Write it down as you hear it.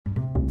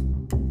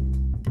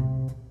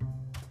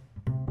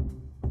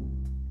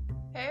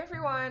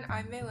everyone,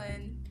 I'm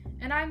Maylin.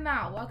 And I'm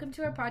Mal. Welcome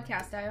to our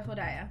podcast, Daya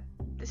Hodaya.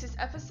 This is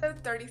episode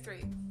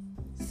 33.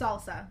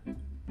 Salsa.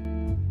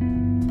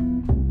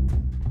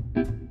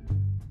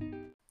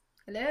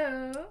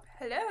 Hello.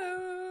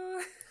 Hello.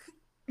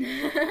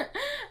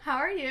 How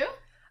are you?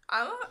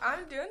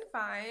 I'm doing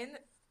fine.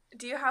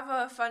 Do you have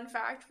a fun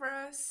fact for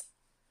us?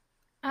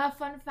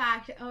 Fun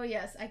fact. Oh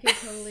yes, I could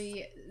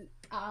totally.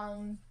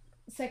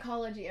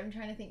 Psychology. I'm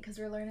trying to think because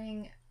we're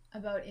learning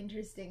about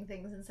interesting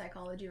things in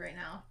psychology right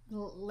now.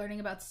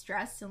 Learning about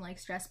stress and like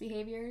stress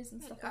behaviors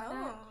and stuff like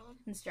that,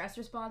 and stress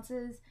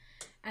responses.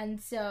 And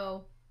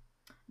so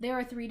there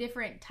are 3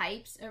 different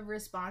types of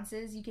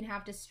responses you can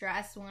have to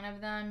stress. One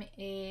of them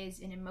is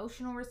an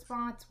emotional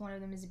response, one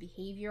of them is a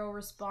behavioral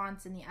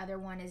response, and the other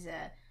one is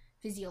a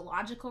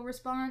physiological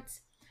response.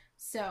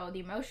 So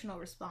the emotional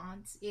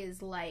response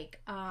is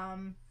like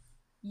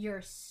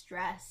you're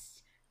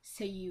stressed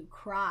so you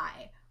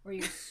cry, or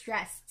you're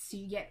stressed so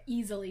you get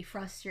easily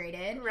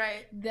frustrated.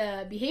 Right.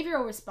 The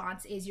behavioral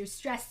response is you're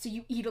stressed so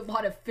you eat a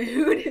lot of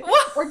food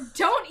or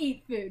don't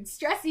eat food.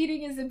 Stress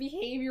eating is a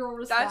behavioral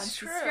response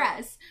to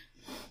stress.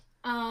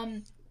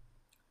 And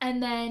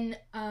then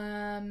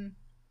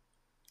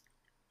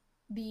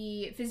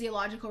the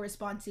physiological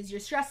response is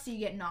you're stressed so you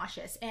get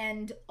nauseous.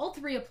 And all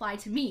 3 apply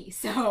to me,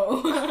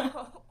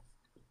 so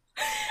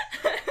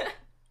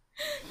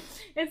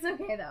it's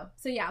okay though.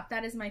 So yeah,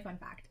 that is my fun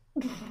fact.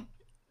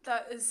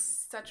 That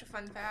is such a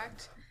fun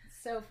fact.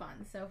 So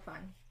fun.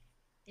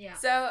 Yeah.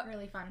 So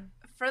really fun.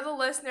 For the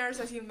listeners,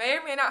 as you may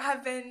or may not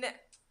have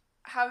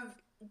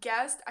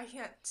guessed, I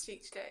can't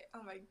speak today.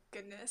 Oh my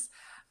goodness.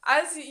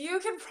 As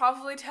you can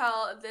probably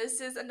tell,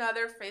 this is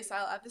another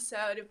freestyle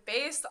episode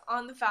based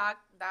on the fact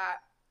that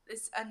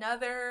it's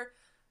another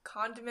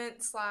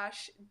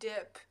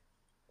condiment/dip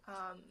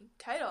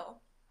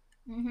title.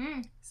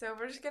 Mm-hmm. So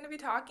we're just gonna be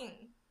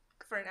talking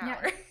for an hour.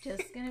 Yeah,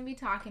 just gonna be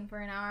talking for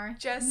an hour.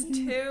 Just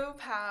 2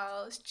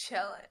 pals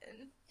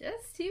chilling.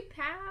 Just 2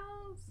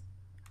 pals.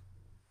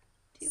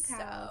 2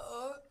 pals.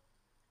 So,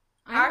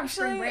 I'm on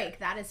spring break.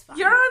 That is fun.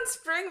 You're on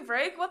spring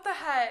break? What the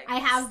heck? I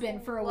have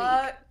been for a week.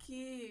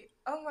 Lucky.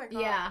 Oh my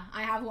god. Yeah,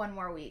 I have 1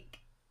 more week.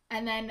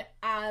 And then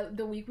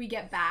the week we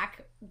get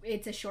back,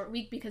 it's a short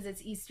week because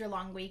it's Easter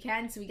long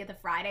weekend, so we get the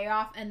Friday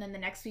off, and then the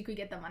next week we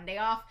get the Monday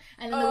off,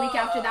 and then the week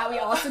after that we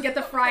also get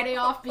the Friday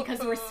off because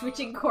we're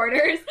switching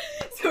quarters.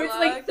 So it's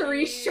like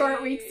 3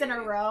 short weeks in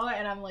a row,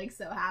 and I'm like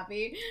so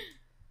happy.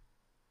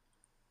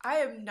 I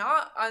am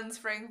not on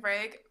spring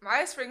break.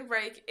 My spring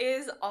break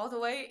is all the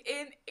way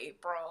in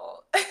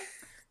April.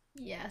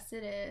 Yes,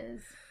 it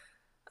is.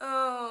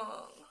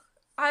 Oh,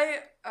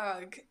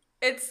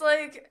 it's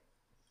like,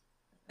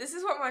 this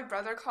is what my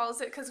brother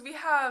calls it, because we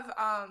have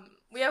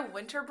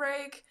winter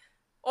break,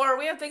 or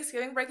we have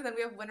Thanksgiving break, and then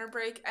we have winter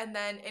break, and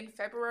then in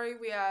February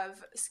we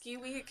have ski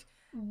week.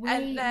 Wait,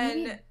 and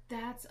then maybe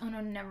that's, oh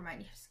no, never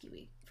mind, you have ski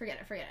week. Forget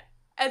it.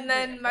 And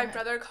then my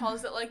brother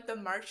calls it like the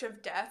March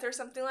of Death or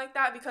something like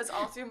that, because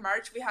all through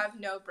March we have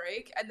no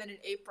break, and then in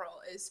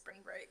April is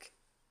spring break.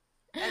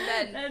 And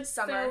then that's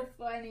summer. So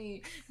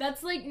funny.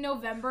 That's like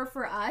November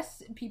for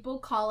us. People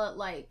call it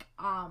like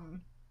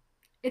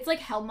it's like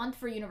Hell Month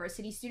for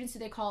university students, so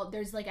they call it,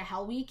 there's like a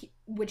Hell Week,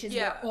 which is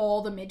where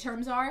all the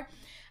midterms are.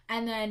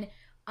 And then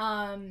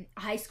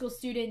high school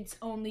students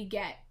only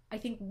get, I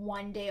think,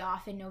 1 day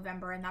off in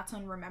November, and that's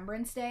on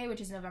Remembrance Day,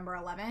 which is November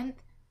 11th.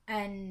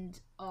 And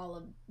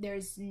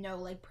there's no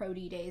like pro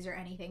D days or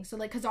anything. So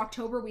like, because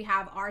October we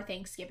have our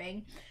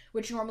Thanksgiving,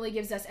 which normally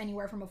gives us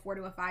anywhere from a 4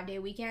 to a 5 day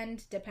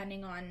weekend,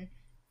 depending on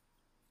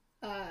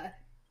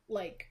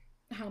like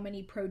how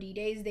many pro D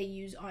days they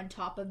use on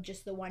top of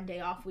just the 1 day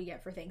off we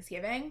get for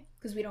Thanksgiving,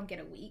 because we don't get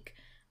a week.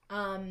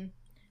 And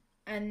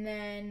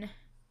then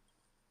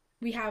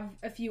we have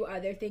a few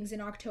other things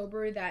in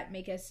October that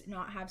make us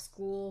not have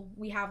school.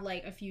 We have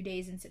like a few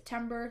days in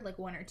September, like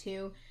 1 or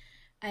 2,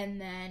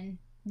 and then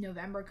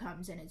November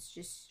comes and it's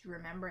just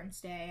Remembrance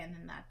Day, and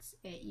then that's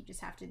it. You just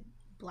have to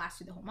blast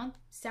through the whole month.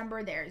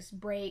 December, there's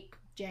break.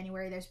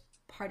 January, there's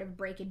part of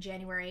break in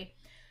January.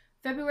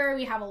 February,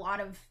 we have a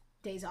lot of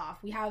days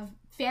off. We have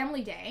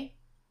Family Day,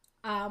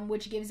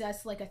 which gives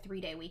us like a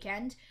 3-day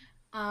weekend.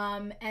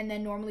 And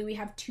then normally we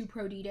have 2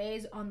 pro D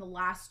days on the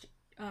last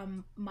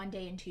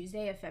Monday and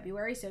Tuesday of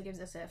February, so it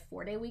gives us a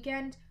 4-day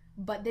weekend.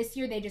 But this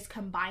year they just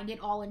combined it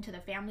all into the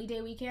Family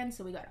Day weekend,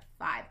 so we got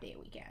a 5-day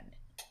weekend.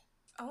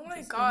 Oh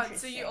my god,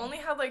 so you only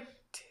had like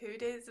 2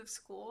 days of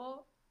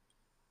school?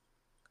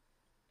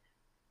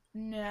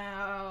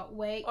 No,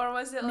 wait. Or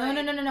was it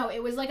like... No.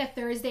 It was like a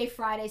Thursday,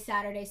 Friday,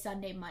 Saturday,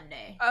 Sunday,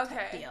 Monday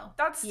Okay. deal.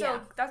 That's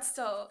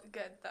still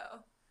good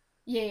though.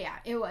 Yeah,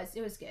 it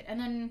was good. And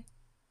then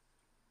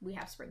we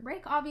have spring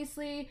break,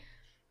 obviously.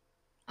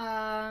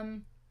 Yeah,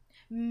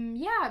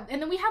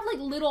 and then we have like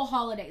little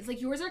holidays. Like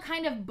yours are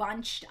kind of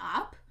bunched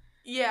up.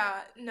 Yeah,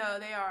 no,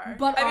 they are.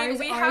 But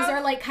ours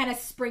are like kind of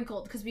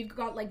sprinkled, because we've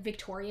got like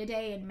Victoria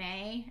Day in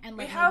May, and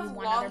like maybe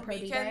one other pro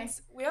D day.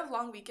 We have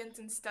long weekends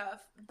and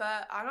stuff,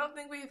 but I don't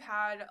think we've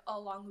had a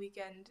long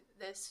weekend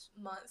this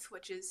month,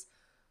 which is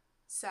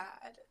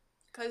sad.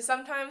 Because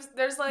sometimes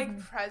there's like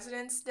Mhm.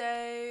 President's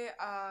Day.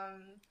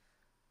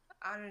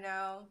 I don't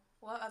know.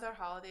 What other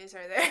holidays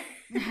are there?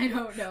 I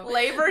don't know.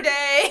 Labor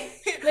Day.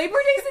 Labor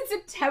Day's in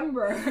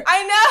September.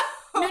 I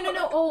know.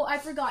 No. Oh, I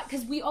forgot.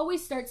 Because we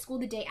always start school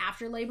the day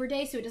after Labor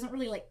Day, so it doesn't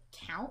really, like,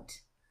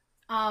 count.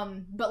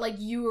 But, like,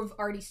 you have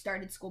already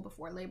started school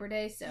before Labor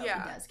Day, so it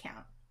does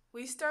count.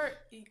 We start,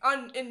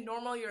 in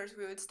normal years,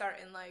 we would start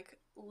in, like,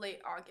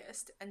 late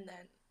August, and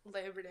then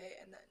Labor Day,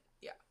 and then,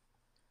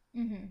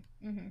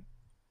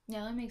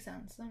 Yeah, that makes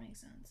sense.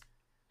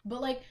 But,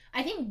 like,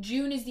 I think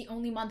June is the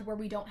only month where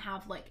we don't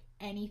have, like,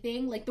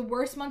 anything. Like, the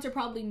worst months are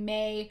probably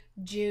May,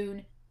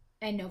 June,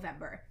 and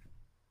November.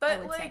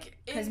 But, like...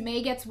 Because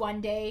May gets 1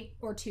 day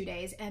or 2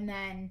 days, and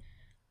then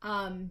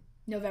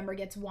November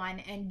gets 1,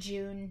 and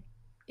June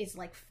is,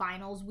 like,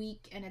 finals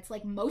week, and it's,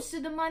 like, most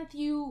of the month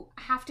you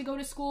have to go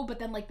to school, but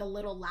then, like, the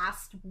little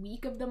last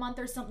week of the month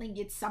or something,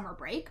 it's summer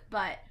break,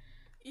 but...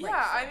 Yeah, like,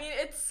 so. I mean,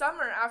 it's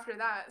summer after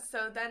that,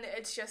 so then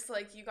it's just,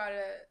 like, you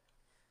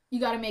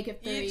gotta make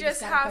it through. You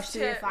just have push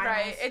to,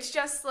 right, it's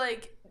just,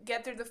 like,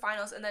 get through the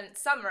finals, and then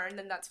it's summer, and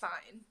then that's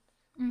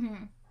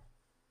fine.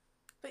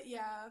 But,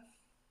 yeah.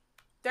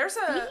 There's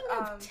a... Speaking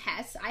of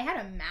tests, I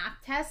had a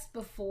math test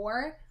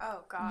before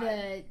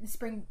the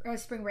spring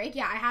break.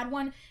 Yeah, I had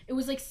one. It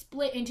was, like,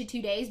 split into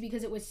 2 days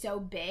because it was so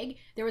big.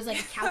 There was, like,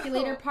 a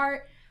calculator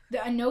part,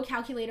 a no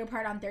calculator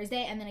part on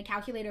Thursday, and then a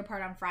calculator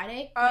part on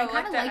Friday. But I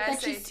kind of like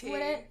that she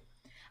split it.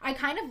 I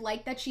kind of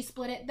like that she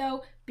split it,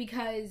 though,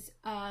 because,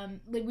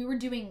 like, we were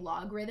doing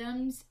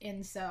logarithms,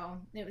 and so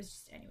it was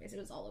just, anyways, it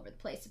was all over the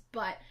place.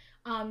 But...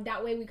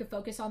 that way we could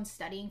focus on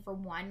studying for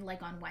one,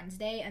 like, on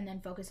Wednesday, and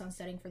then focus on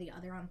studying for the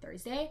other on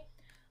Thursday.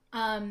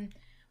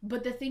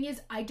 But the thing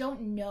is, I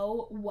don't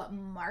know what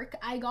mark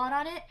I got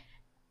on it,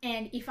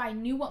 and if I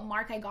knew what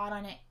mark I got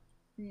on it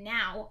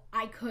now,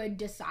 I could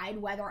decide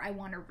whether I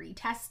want to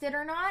retest it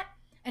or not.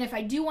 And if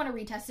I do want to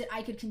retest it,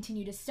 I could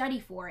continue to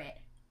study for it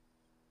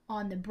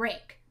on the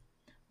break.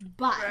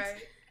 But...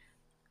 Right.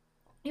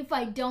 If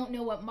I don't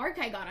know what mark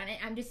I got on it,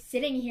 I'm just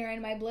sitting here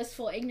in my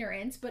blissful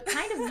ignorance, but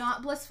kind of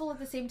not blissful at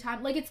the same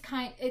time. Like, it's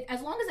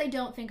as long as I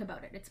don't think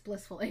about it, it's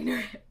blissful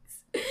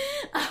ignorance.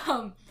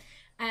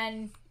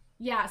 And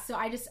yeah, so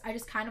I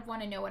just kind of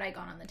want to know what I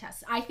got on the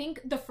test. I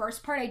think the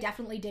first part I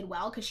definitely did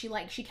well, because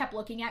she kept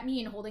looking at me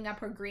and holding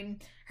up her green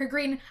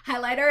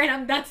highlighter,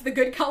 and that's the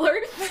good color.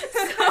 So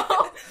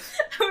I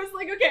was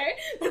like, okay,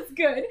 that's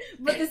good.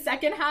 But the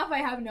second half, I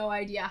have no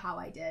idea how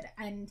I did,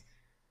 and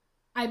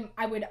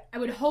I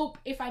would hope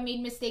if I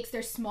made mistakes,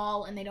 they're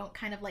small and they don't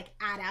kind of, like,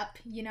 add up,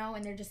 you know,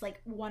 and they're just, like,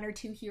 1 or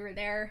 2 here or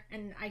there,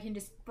 and I can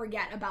just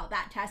forget about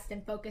that test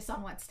and focus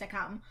on what's to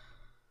come.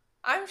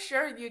 I'm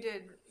sure you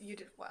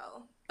did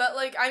well. But,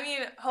 like, I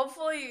mean,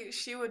 hopefully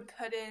she would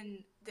put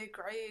in the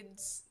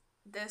grades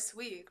this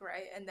week,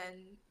 right? And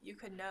then you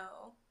could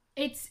know.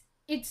 It's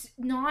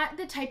not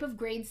the type of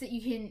grades that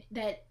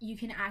you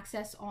can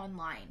access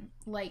online.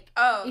 Like,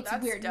 it's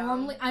that's weird. Dumb.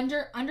 Normally,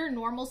 under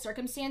normal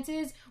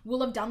circumstances,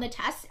 we'll have done the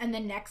test, and the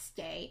next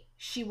day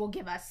she will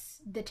give us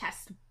the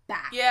test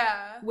back.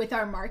 Yeah. With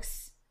our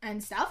marks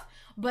and stuff.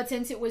 But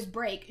since it was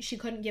break, she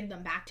couldn't give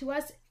them back to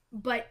us.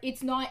 But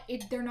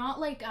they're not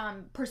like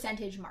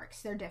percentage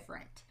marks. They're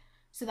different.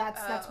 So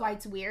that's why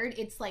it's weird.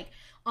 It's like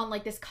on,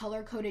 like, this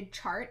color-coded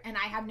chart, and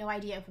I have no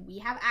idea if we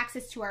have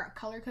access to our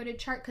color-coded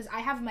chart, because I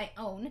have my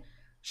own.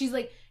 She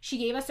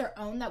gave us our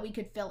own that we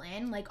could fill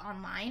in, like,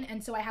 online,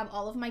 and so I have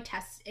all of my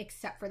tests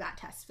except for that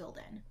test filled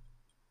in.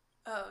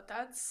 Oh,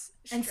 that's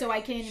strange. And so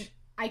I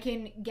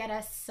can get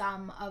a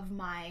sum of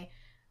my,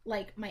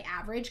 like, my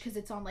average, because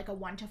it's on, like, a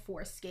 1 to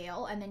 4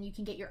 scale, and then you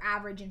can get your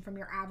average, and from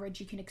your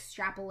average you can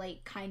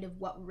extrapolate kind of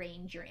what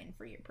range you're in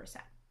for your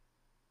percent.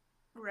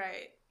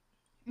 Right.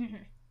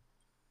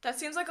 That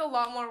seems like a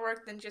lot more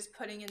work than just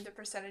putting in the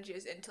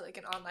percentages into, like,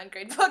 an online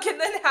gradebook and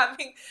then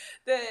having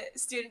the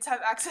students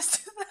have access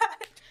to that.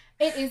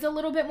 It is a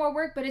little bit more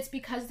work, but it's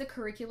because the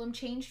curriculum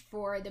changed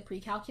for the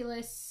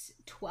pre-calculus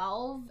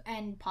 12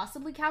 and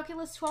possibly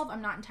calculus 12.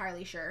 I'm not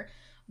entirely sure.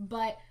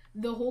 But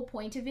the whole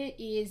point of it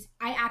is,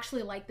 I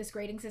actually like this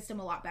grading system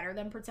a lot better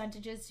than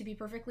percentages, to be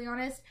perfectly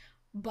honest.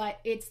 But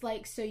it's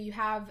like, so you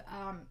have,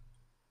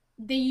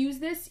 they use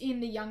this in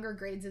the younger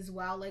grades as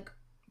well, like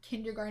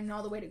kindergarten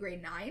all the way to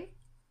grade 9.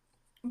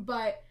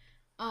 But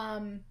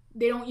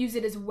they don't use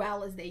it as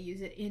well as they use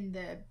it in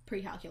the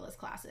pre-calculus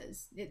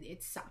classes.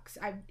 It sucks.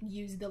 I've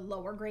used the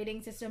lower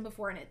grading system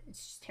before, and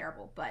it's just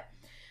terrible. But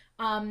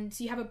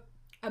so you have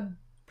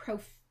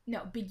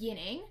a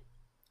beginning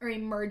or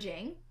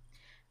emerging,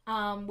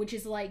 which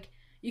is like,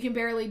 you can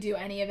barely do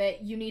any of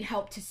it. You need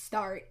help to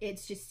start.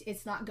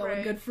 It's not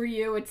going good for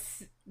you.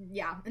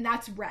 And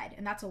that's red,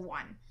 and that's a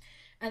 1.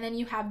 And then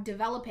you have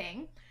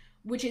developing,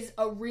 which is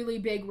a really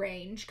big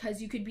range,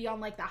 because you could be on,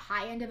 like, the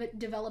high end of it,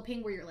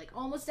 developing, where you're, like,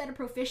 almost at a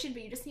proficient,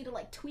 but you just need to,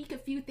 like, tweak a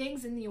few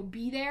things and you'll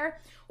be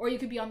there. Or you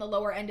could be on the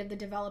lower end of the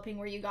developing,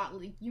 where you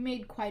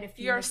made quite a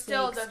few mistakes.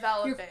 Still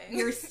developing.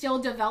 You're still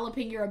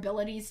developing your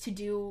abilities to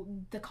do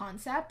the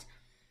concept.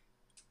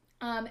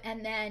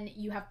 And then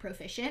you have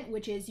proficient,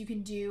 which is you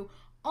can do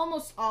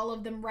almost all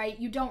of them right.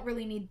 You don't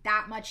really need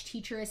that much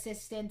teacher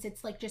assistance.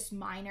 It's like just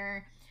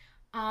minor.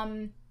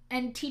 And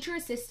teacher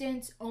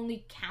assistance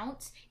only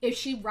counts if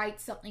she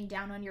writes something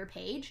down on your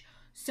page.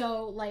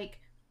 So like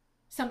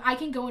I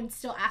can go and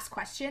still ask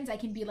questions. I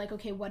can be like,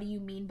 okay, what do you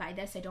mean by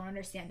this? I don't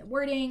understand the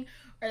wording.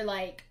 Or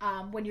like,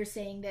 when you're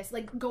saying this,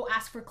 like go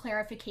ask for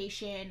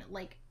clarification,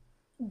 like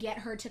get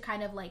her to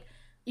kind of like,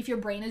 if your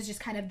brain is just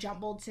kind of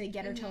jumbled, to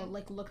get her to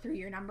like look through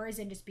your numbers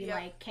and just be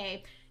like,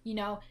 okay, you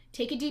know,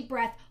 take a deep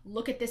breath,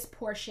 look at this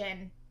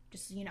portion,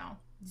 just, you know,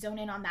 zone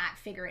in on that,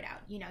 figure it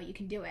out, you know, you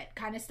can do it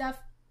kind of stuff.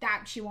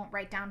 That she won't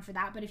write down for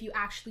that. But if you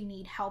actually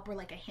need help or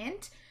like a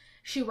hint,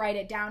 she'll write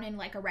it down in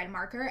like a red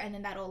marker, and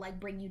then that'll like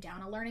bring you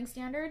down a learning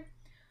standard.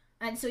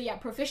 And so yeah,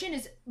 Proficient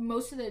is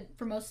most of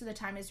the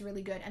time is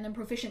really good. And then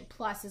Proficient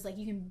Plus is like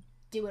you can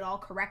do it all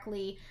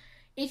correctly.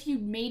 If you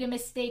made a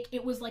mistake,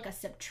 it was like a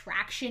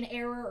subtraction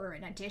error or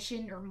an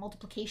addition or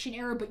multiplication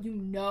error, but you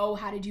know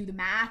how to do the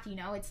math, you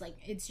know, it's like,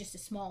 it's just a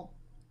small,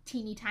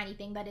 teeny tiny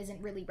thing that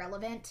isn't really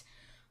relevant.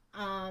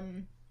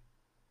 And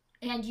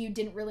you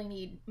didn't really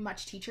need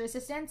much teacher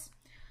assistance.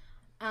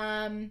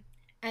 And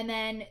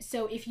then,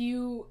 so if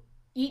you,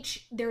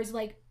 each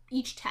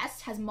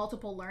test has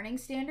multiple learning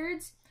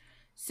standards.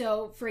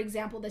 So for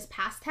example, this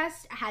past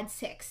test had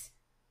 6.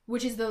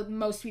 Which is the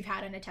most we've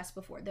had on a test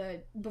before.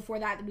 Before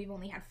that, we've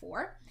only had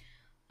 4.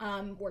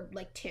 Or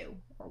like 2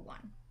 or 1.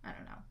 I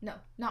don't know. No,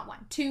 not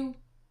 1. 2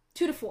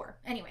 to 4.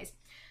 Anyways.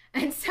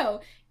 And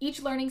so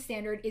each learning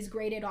standard is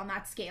graded on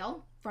that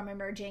scale from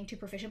Emerging to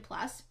Proficient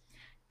Plus.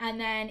 And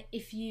then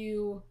if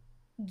you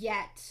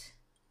get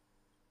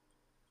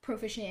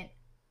Proficient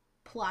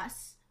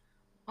Plus,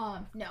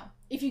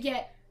 if you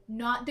get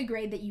not the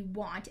grade that you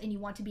want and you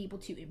want to be able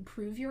to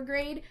improve your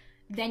grade,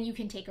 then you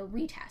can take a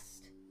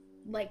retest.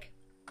 Like,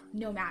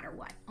 no matter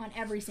what, on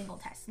every single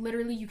test.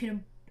 Literally, you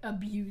can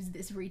abuse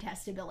this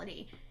retest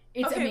ability.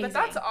 It's amazing. But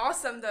that's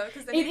awesome though,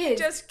 because then you can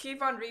just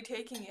keep on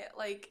retaking it.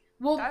 Like,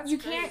 well, you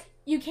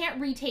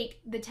can't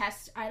retake the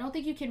test. I don't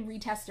think you can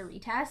retest a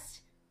retest.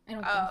 I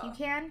don't think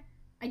you can.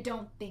 I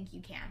don't think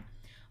you can.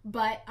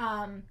 But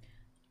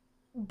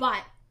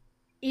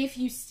if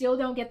you still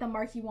don't get the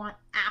mark you want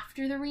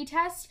after the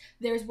retest,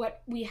 there's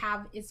what we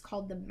have is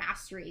called the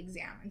mastery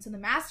exam. And so the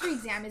mastery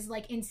exam is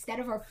like instead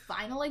of our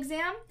final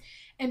exam.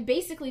 And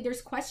basically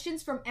there's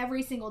questions from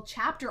every single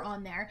chapter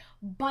on there,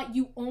 but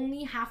you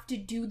only have to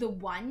do the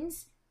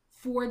ones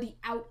for the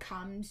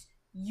outcomes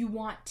you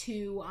want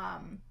to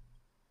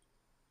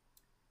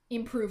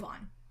improve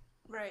on.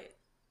 Right.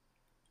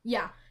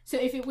 Yeah. So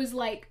if it was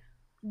like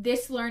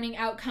this learning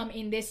outcome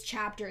in this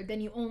chapter,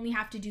 then you only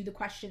have to do the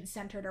questions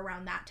centered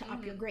around that to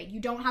up your grade. You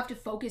don't have to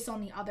focus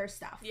on the other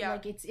stuff. Yeah.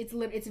 Like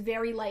it's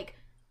very like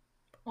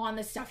on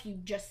the stuff you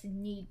just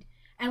need.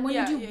 And when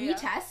you do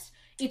retest,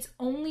 it's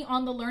only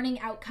on the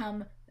learning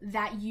outcome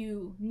that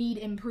you need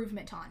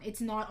improvement on. It's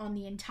not on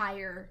the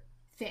entire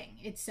thing.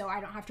 It's so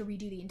I don't have to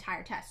redo the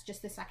entire test,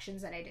 just the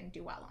sections that I didn't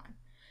do well on.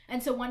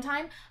 And so one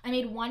time I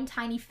made one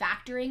tiny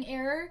factoring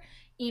error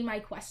in my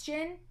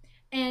question,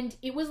 and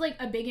it was like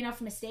a big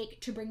enough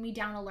mistake to bring me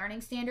down a learning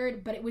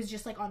standard, but it was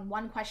just like on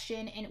one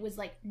question and it was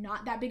like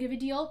not that big of a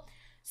deal.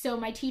 So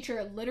my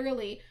teacher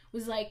literally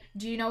was like,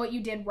 do you know what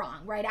you did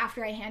wrong? Right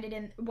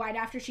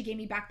after she gave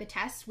me back the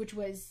test, which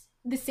was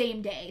the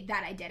same day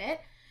that I did it.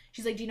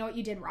 She's like, do you know what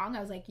you did wrong?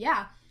 I was like,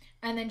 yeah.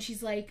 And then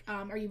she's like,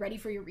 are you ready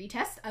for your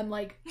retest? I'm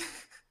like,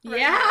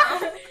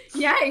 yeah,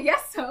 yeah, I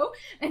guess so.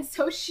 And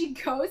so she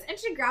goes and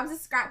she grabs a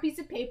scrap piece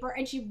of paper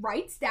and she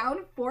writes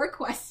down 4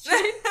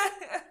 questions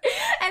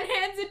and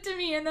hands it to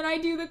me. And then I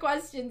do the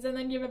questions and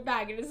then give it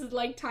back. And this is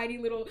like tiny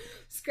little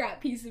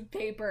scrap piece of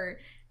paper.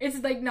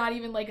 It's like not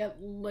even like a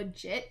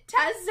legit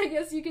test, I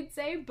guess you could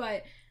say.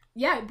 But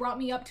yeah, it brought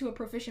me up to a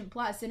Proficient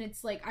Plus. And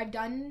it's like I've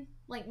done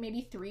like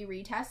maybe 3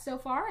 retests so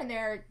far, and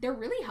they're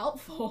really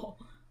helpful.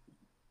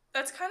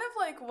 That's kind of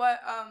like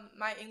what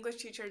my English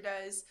teacher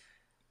does.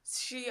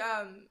 She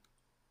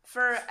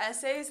for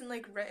essays and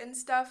like written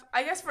stuff,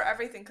 I guess for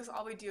everything, because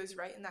all we do is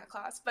write in that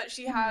class, but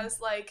she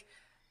has like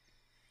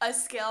a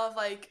scale of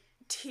like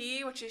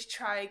T, which is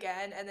try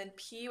again, and then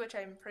P, which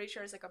I'm pretty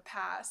sure is like a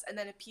pass, and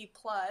then a P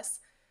plus,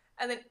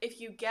 and then if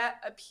you get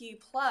a P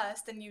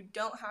plus, then you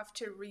don't have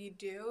to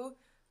redo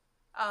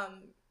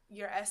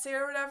your essay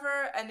or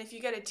whatever, and if you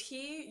get a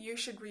T, you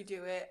should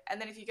redo it, and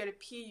then if you get a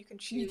P, you can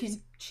choose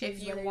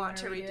if you want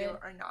to redo it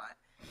or not.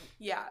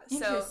 Yeah,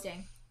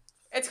 interesting. So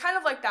it's kind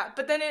of like that,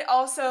 but then it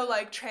also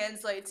like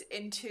translates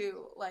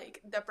into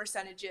like the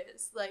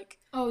percentages, like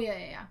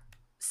yeah,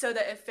 so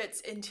that it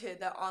fits into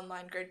the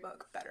online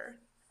gradebook better.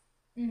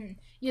 Mm-hmm.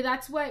 Yeah,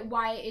 that's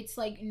why it's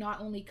like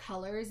not only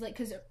colors, like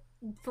because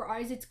for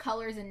ours it's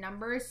colors and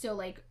numbers. So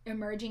like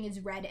emerging is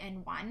red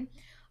and 1,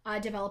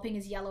 developing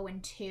is yellow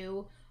and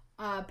 2,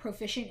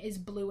 Proficient is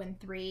blue and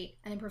 3,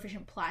 and then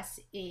Proficient Plus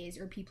is,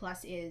 or P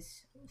Plus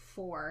is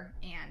 4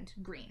 and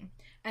green.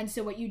 And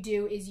so what you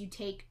do is you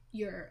take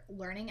your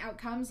learning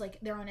outcomes, like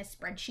they're on a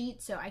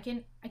spreadsheet. So I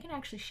can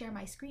actually share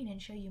my screen and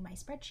show you my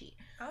spreadsheet.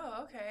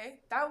 Oh,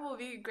 okay. That will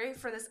be great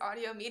for this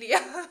audio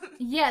medium.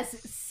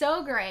 Yes,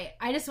 so great.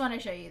 I just want to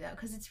show you though,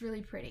 because it's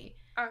really pretty.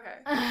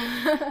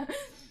 Okay.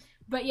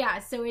 But yeah,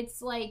 so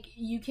it's like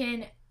you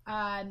can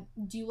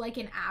do like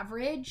an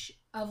average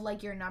of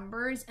like your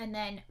numbers, and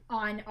then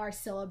on our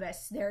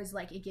syllabus there's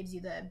like, it gives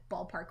you the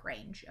ballpark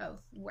range of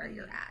where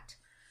you're at.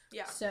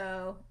 Yeah.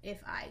 So if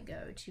I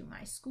go to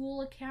my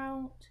school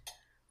account,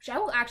 which I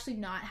will actually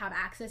not have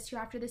access to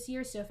after this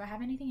year, so if I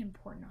have anything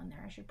important on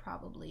there, I should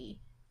probably,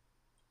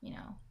 do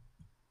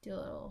a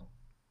little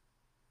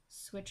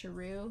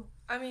switcheroo.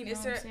 I mean,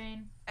 is there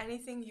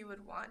anything you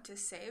would want to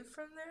save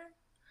from there?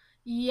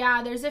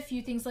 Yeah, there's a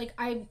few things. Like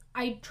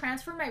I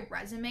transferred my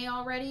resume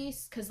already,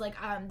 because like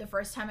the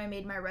first time I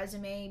made my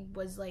resume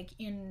was like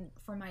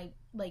for my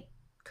like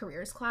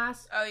careers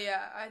class. Oh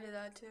yeah, I did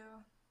that too.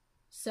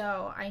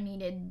 So I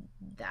needed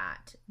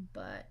that,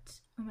 but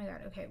oh my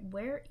god, okay,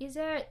 where is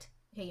it?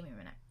 Okay, give me a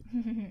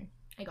minute.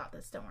 I got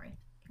this, don't worry.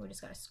 We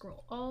just gotta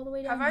scroll all the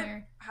way down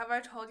here. Have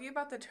I told you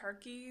about the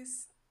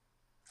turkeys?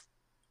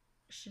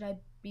 Should I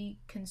be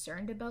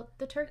concerned about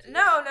the turkeys?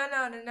 No.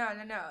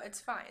 It's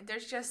fine.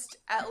 There's just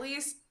at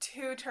least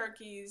 2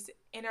 turkeys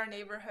in our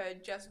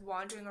neighborhood just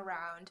wandering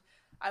around.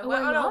 I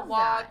went on a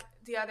walk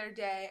the other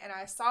day and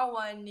I saw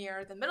one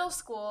near the middle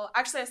school.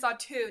 Actually, I saw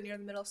 2 near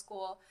the middle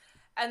school.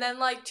 And then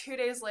like 2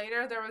 days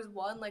later, there was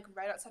one like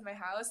right outside my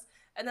house.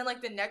 And then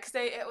like the next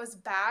day it was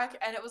back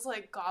and it was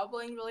like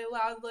gobbling really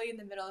loudly in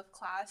the middle of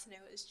class, and it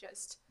was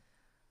just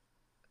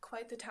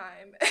quite the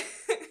time.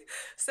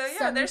 So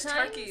yeah, there's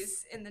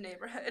turkeys in the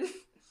neighborhood.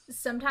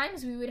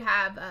 Sometimes we would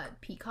have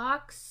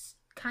peacocks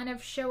kind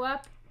of show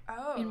up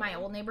in my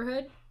old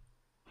neighborhood.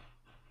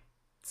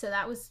 So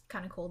that was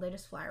kind of cool. They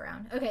just fly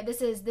around. Okay,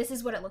 this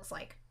is what it looks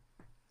like.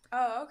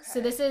 Oh, okay.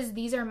 So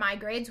these are my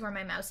grades where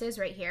my mouse is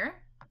right here.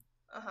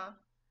 Uh-huh.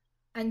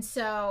 And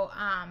so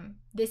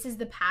this is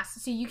the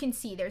past. So you can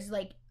see there's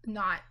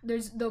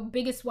the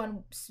biggest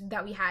one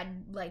that we had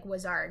like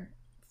was our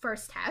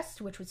first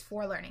test, which was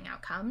 4 learning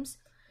outcomes.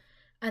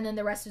 And then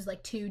the rest was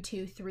like 2,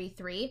 2, 3,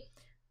 3.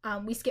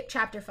 We skipped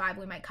chapter 5.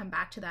 We might come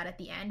back to that at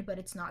the end, but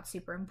it's not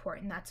super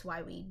important. That's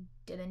why we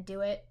didn't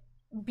do it,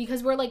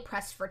 because we're like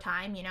pressed for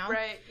time,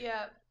 Right,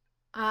 yeah.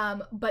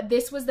 But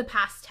this was the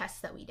past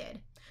test that we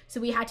did.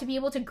 So we had to be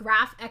able to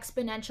graph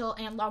exponential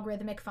and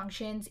logarithmic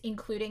functions,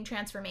 including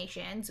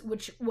transformations,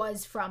 which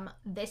was from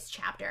this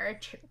chapter.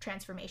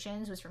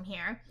 Transformations was from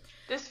here.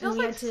 This feels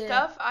like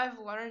stuff I've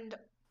learned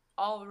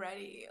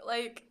already.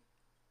 Like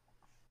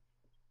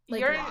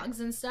logs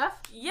and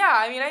stuff? Yeah,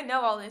 I mean, I know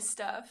all this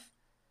stuff.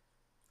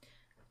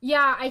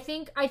 Yeah, I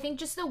think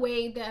just the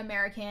way the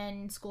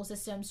American school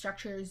system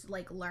structures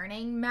like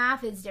learning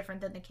math is different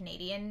than the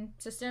Canadian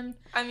system.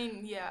 I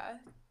mean, yeah.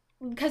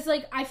 Because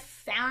like I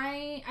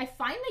find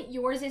that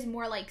yours is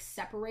more like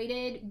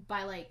separated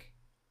by like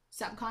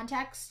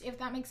subcontext, if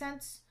that makes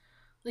sense.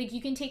 Like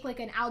you can take like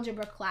an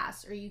algebra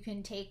class, or you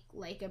can take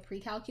like a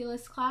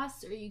pre-calculus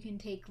class, or you can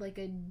take like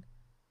can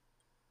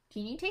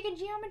you take a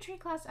geometry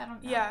class? I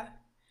don't know. Yeah.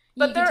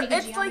 But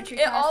it's like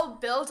it all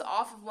builds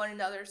off of one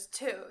another's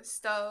too.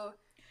 So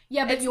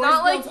yeah, but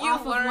yours builds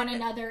off of one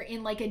another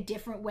in like a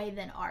different way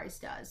than ours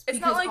does. It's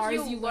not like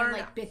ours you learn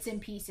like bits and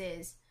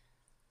pieces.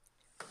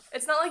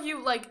 It's not like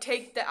you like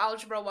take the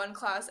algebra 1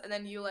 class and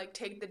then you like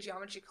take the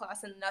geometry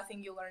class, and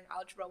nothing you learn in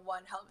algebra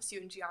 1 helps you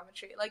in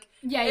geometry. Like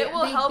it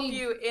will help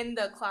you in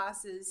the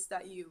classes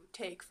that you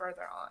take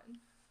further on.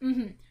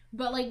 Mm-hmm.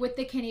 But like with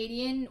the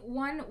Canadian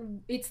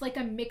one, it's like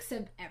a mix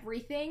of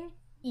everything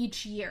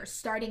each year,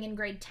 starting in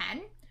grade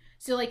 10.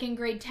 So like in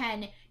grade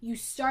 10, you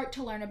start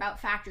to learn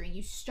about factoring,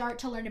 you start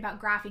to learn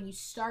about graphing, you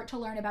start to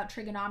learn about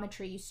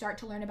trigonometry, you start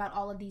to learn about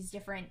all of these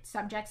different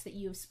subjects that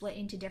you have split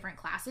into different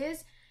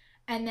classes.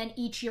 And then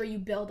each year you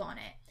build on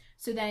it.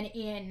 So then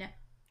in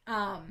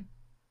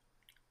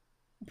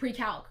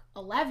pre-calc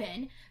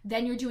 11,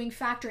 then you're doing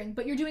factoring,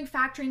 but you're doing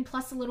factoring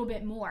plus a little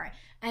bit more.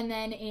 And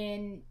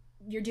then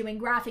you're doing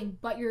graphing,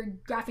 but you're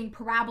graphing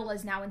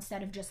parabolas now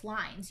instead of just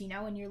lines,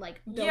 and you're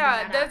like building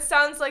that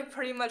sounds like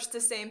pretty much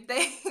the same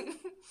thing.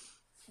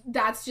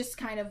 That's just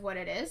kind of what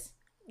it is.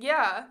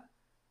 Yeah.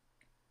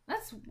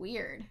 That's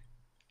weird.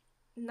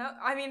 No,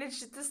 I mean, it's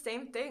just the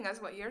same thing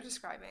as what you're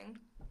describing.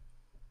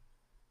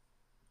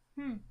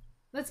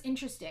 That's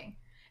interesting.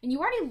 And you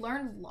already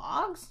learned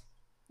logs?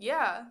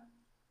 Yeah.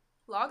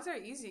 Logs are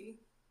easy.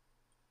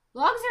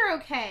 Logs are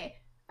okay.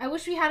 I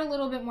wish we had a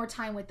little bit more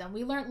time with them.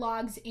 We learned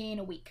logs in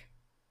a week.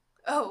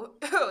 Oh,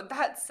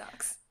 that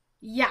sucks.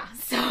 Yeah,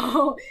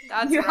 so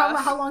that's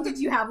rough. How long did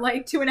you have?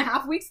 Like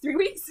 2.5 weeks, 3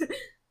 weeks?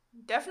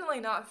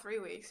 Definitely not 3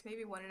 weeks,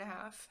 maybe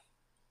 1.5.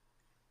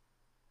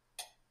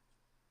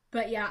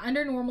 But yeah,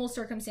 under normal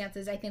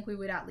circumstances, I think we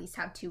would at least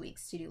have 2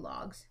 weeks to do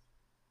logs.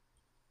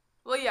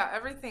 Well, yeah,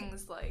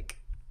 everything's like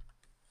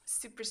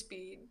super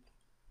speed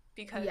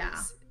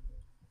because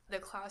the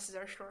classes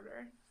are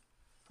shorter.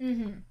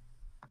 Mm-hmm.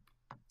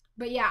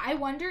 But yeah, I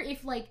wonder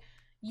if, like,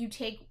 you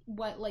take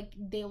what, like,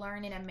 they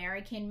learn in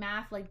American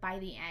math, like, by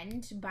the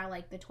end, by,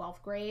 like, the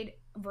 12th grade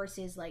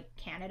versus, like,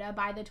 Canada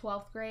by the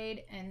 12th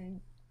grade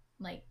and,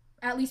 like,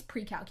 at least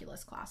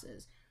pre-calculus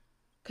classes.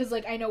 Because,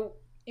 like, I know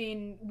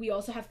we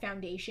also have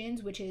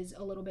foundations, which is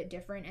a little bit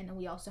different, and then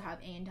we also have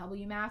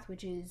A&W math,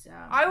 which is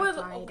I would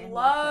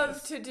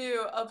love to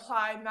do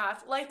applied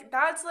math. Like,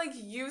 that's, like,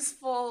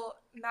 useful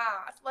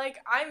math. Like,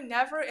 I'm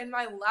never in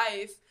my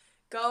life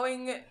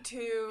going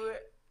to,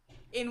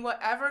 in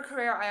whatever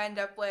career I end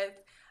up with,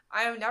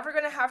 I am never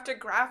going to have to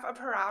graph a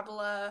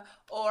parabola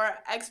or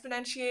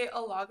exponentiate a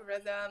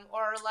logarithm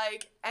or,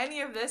 like,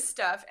 any of this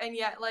stuff. And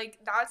yet, like,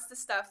 that's the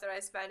stuff that I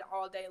spend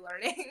all day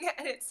learning.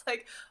 And it's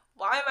like,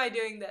 why am I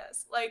doing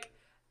this? Like,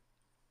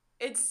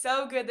 it's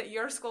so good that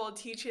your school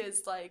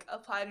teaches, like,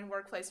 applied and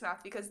workplace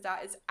math because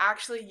that is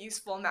actually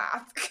useful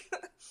math.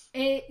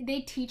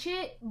 They teach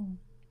it,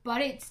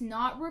 but it's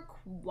not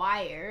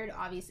required,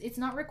 obviously. It's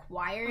not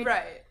required.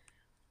 Right.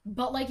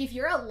 But, like, if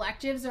your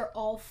electives are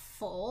all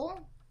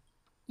full,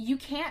 you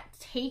can't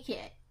take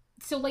it.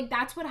 So, like,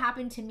 that's what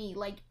happened to me.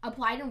 Like,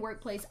 applied and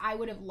workplace, I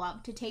would have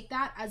loved to take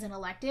that as an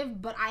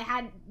elective, but I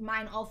had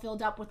mine all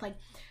filled up with, like,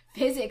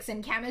 physics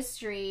and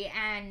chemistry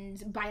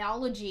and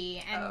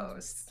biology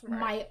and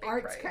my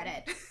arts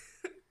credit.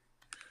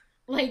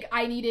 Like,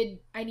 I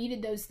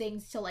needed those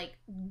things to, like,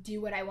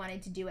 do what I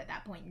wanted to do at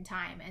that point in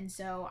time. And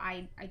so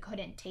I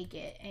couldn't take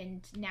it.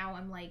 And now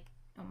I'm like,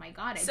 oh my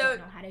God, I don't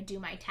know how to do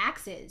my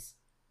taxes.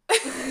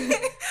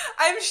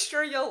 I'm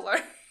sure you'll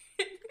learn.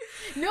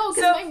 No,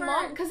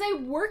 because because I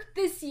worked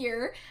this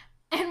year,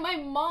 and my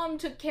mom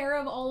took care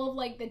of all of,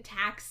 like, the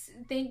tax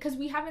thing, because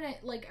we have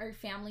like, our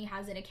family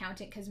has an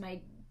accountant because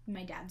my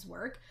dad's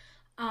work,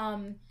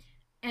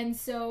 and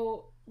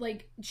so,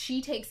 like,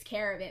 she takes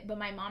care of it, but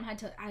my mom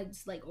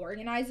like,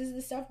 organizes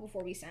the stuff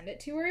before we send it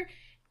to her,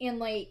 and,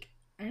 like,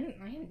 I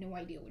had no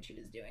idea what she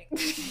was doing.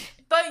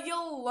 But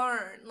you'll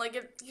learn, like,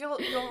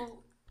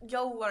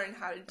 you'll learn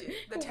how to do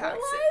the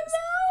taxes.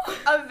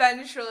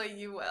 Eventually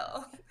you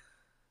will.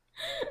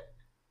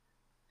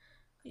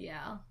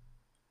 Yeah.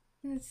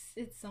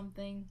 It's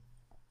something.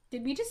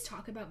 Did we just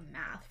talk about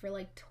math for,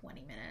 like,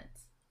 20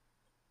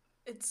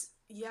 minutes?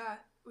 Yeah,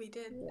 we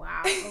did.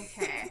 Wow,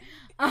 okay.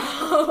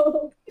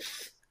 And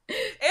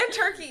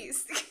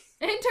turkeys.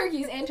 And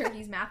turkeys.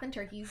 Math and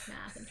turkeys.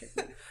 Math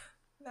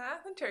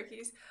and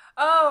turkeys.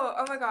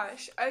 Oh my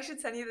gosh. I should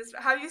send you this.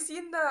 Have you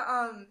seen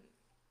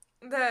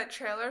the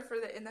trailer for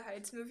the In the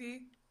Heights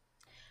movie?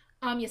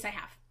 Yes, I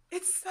have.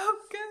 It's so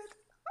good.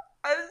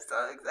 I'm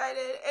so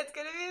excited. It's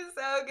gonna be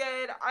so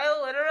good. I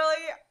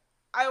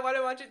want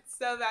to watch it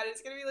so bad.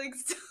 It's gonna be, like,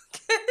 so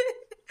good.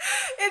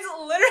 It's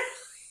literally,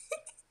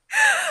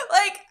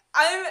 like,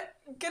 I'm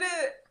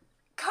gonna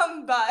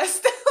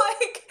combust.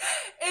 Like,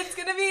 it's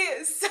gonna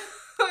be so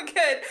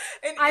good.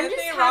 And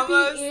Anthony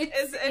Ramos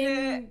is in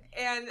it,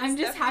 and I'm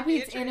just happy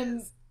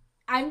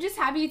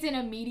it's in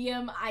a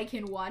medium I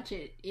can watch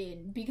it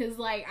in, because,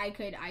 like, I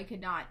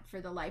could not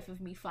for the life of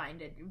me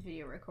find a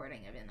video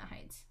recording of In the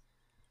Heights.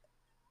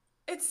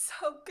 It's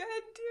so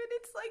good, dude.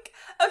 It's like,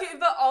 okay,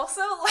 but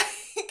also,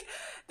 like,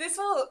 this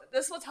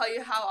will tell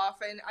you how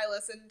often I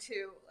listen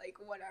to, like,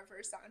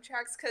 whatever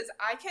soundtracks, because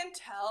I can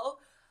tell,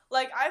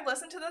 like, I've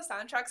listened to the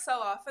soundtrack so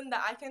often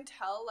that I can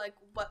tell, like,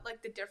 what,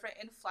 like, the different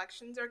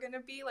inflections are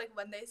gonna be, like,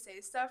 when they say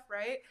stuff,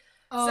 right?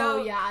 Oh,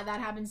 so, yeah, that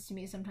happens to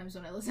me sometimes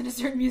when I listen to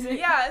certain music.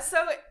 Yeah,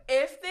 so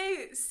if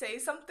they say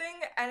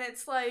something and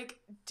it's, like,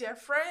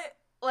 different,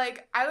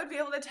 like, I would be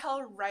able to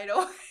tell right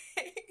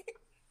away.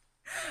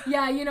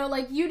 Yeah, you know,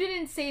 like, you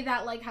didn't say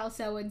that like how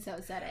so-and-so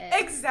said it.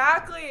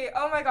 Exactly.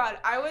 Oh my God.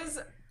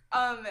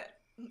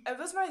 It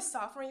was my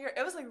sophomore year.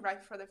 It was, like, right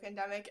before the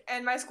pandemic,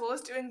 and my school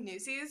was doing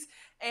Newsies,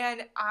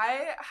 and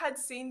I had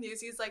seen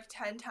Newsies, like,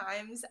 10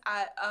 times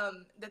at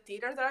the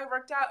theater that I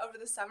worked at over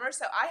the summer,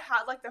 so I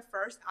had, like, the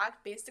first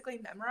act basically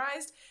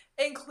memorized,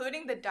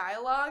 including the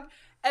dialogue,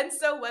 and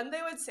so when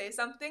they would say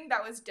something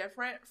that was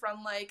different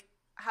from, like,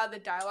 how the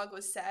dialogue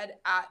was said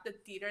at the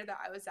theater that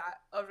I was at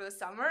over the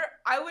summer,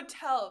 I would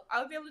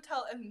be able to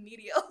tell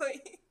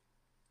immediately.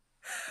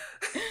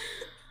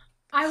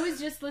 I was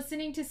just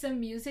listening to some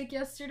music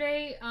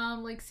yesterday,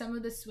 like some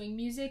of the swing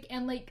music,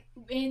 and, like,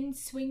 in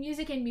swing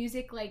music and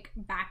music, like,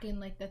 back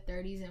in, like, the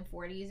 30s and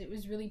 40s, it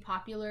was really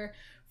popular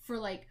for,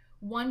 like,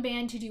 one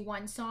band to do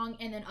one song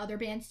and then other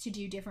bands to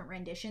do different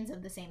renditions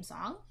of the same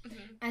song.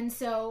 Mm-hmm. And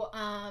so,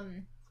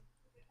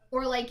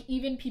 or, like,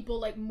 even people,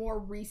 like, more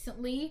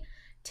recently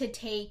to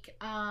take,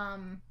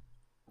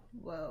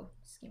 whoa,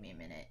 just give me a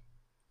minute.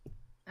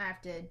 I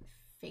have to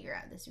figure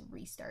out this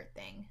restart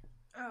thing.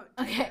 Oh,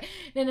 okay.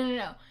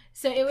 No.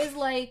 So it was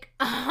like,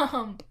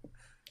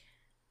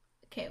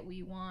 okay,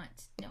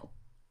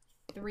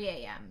 3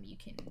 a.m. You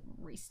can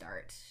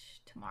restart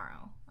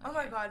tomorrow. Okay. Oh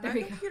my God,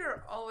 my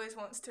computer always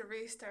wants to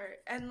restart.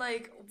 And,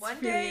 like, one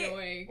day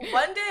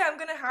I'm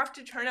gonna have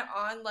to turn it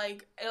on,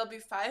 like, it'll be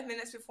 5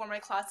 minutes before my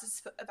class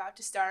is about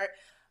to start.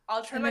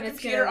 I'll turn my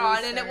computer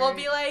on, and it'll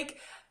be like,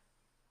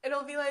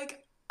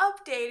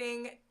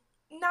 updating,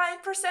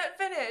 9%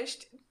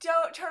 finished.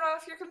 Don't turn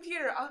off your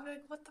computer. I'll be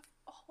like, what the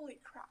Holy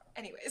crap.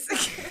 Anyways.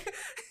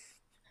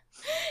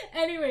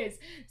 Anyways,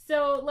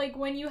 so, like,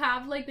 when you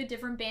have, like, the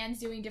different bands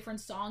doing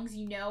different songs,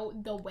 you know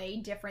the way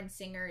different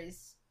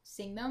singers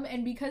sing them.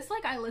 And because,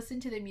 like, I listen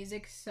to the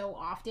music so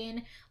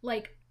often,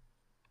 like,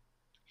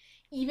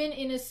 even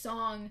in a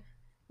song,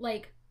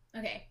 like,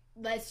 okay,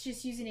 let's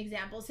just use an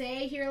example. Say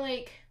I hear,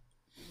 like,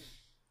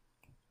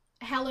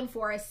 Helen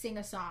Forrest sing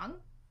a song,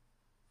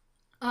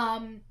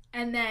 and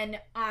then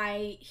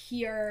I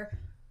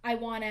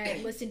want to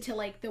listen to,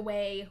 like, the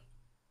way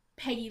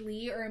Peggy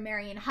Lee or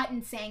Marion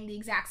Hutton sang the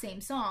exact same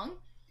song.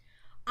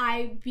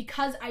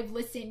 Because I've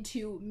listened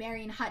to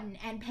Marion Hutton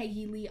and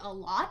Peggy Lee a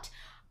lot,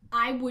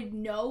 I would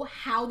know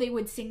how they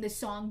would sing the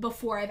song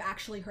before I've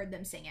actually heard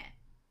them sing it.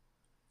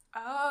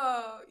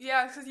 Oh,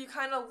 yeah, because you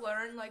kind of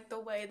learn, like, the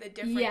way the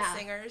different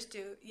singers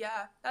do.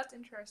 Yeah, that's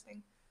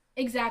interesting.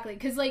 Exactly,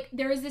 because, like,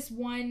 there is this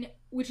one,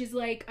 which is,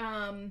 like,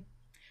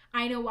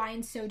 I Know Why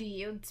and So Do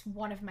You. It's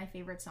one of my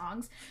favorite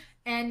songs.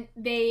 And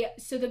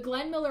so the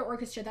Glenn Miller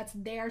Orchestra, that's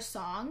their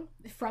song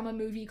from a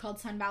movie called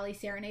Sun Valley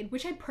Serenade,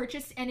 which I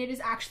purchased, and it is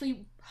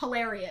actually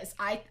hilarious.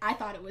 I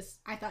thought it was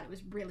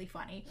really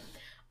funny.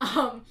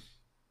 So,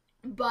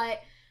 like,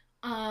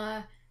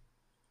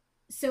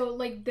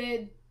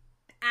 the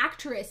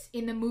actress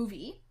in the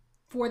movie,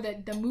 for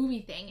the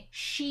movie thing,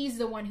 she's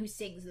the one who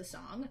sings the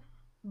song,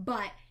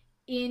 but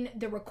in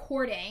the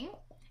recording,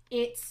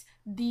 it's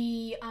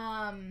the,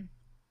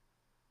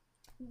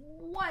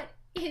 what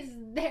is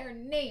their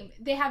name?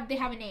 They have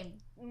a name.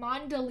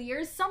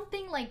 Mondeliers,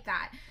 something like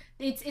that.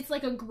 It's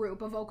like a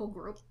vocal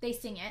group. They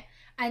sing it.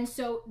 And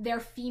so their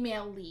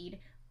female lead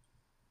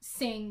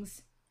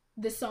sings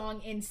the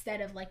song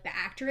instead of, like, the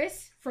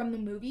actress from the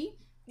movie.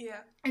 Yeah.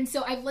 And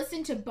so I've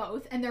listened to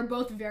both, and they're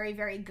both very,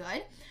 very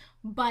good.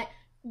 But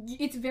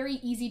it's very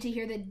easy to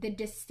hear the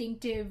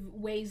distinctive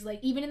ways, like,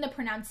 even in the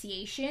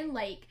pronunciation,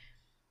 like,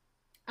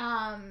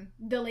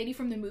 the lady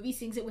from the movie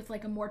sings it with,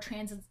 like, a more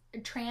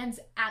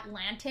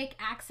transatlantic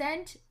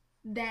accent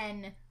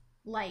than,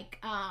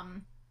 like,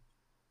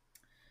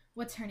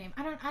 what's her name?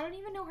 I don't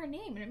even know her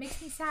name, and it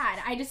makes me sad.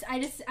 I can't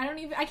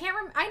remember. I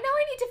know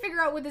I need to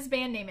figure out what this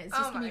band name is.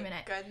 Just give me a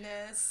minute. Oh my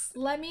goodness.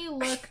 Let me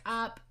look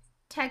up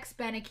Tex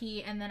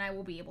Beneke, and then I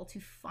will be able to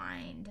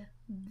find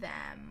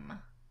them.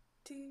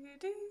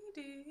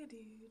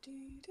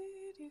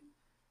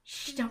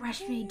 Shh, don't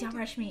rush me.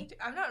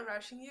 I'm not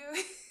rushing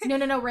you.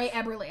 No, Ray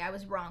Eberly. I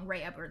was wrong.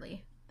 Ray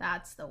Eberly.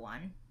 That's the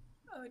one.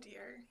 Oh,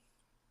 dear.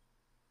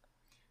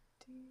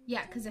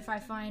 Yeah, because if I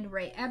find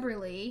Ray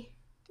Eberly...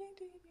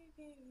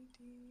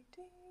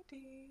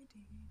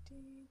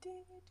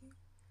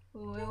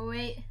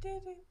 Wait.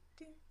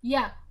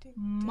 Yeah,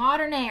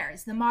 Modern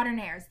Airs. The Modern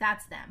Airs.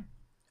 That's them.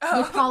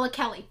 Oh. With Paula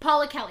Kelly.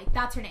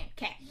 That's her name.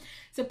 Okay.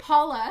 So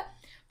Paula...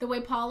 The way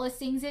Paula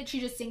sings it, she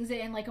just sings it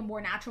in, like, a more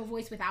natural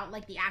voice without,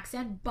 like, the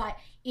accent. But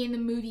in the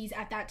movies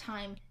at that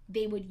time,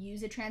 they would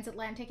use a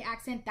transatlantic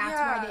accent.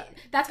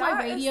 That's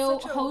why radio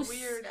hosts. Is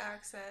such a weird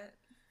accent.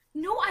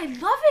 No, I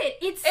love it.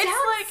 It sounds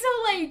like, so,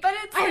 like, but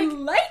it's I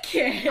like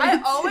it.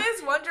 I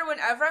always wonder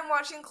whenever I'm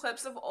watching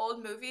clips of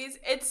old movies,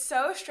 it's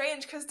so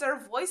strange because their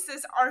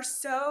voices are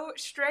so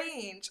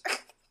strange.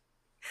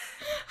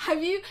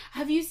 Have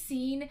you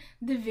seen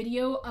the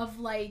video of,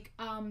 like,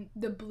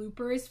 the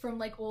bloopers from,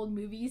 like, old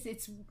movies?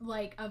 It's,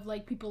 like, of,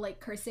 like, people, like,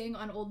 cursing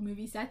on old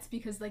movie sets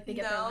because, like, they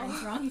get their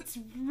lines wrong. It's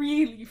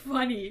really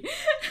funny.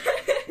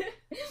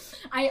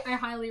 I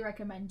highly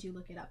recommend you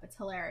look it up. It's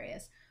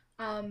hilarious.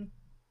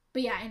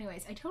 But yeah,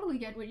 anyways, I totally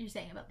get what you're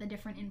saying about the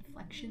different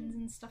inflections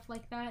and stuff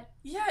like that.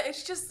 Yeah,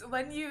 it's just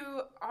when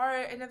you are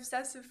an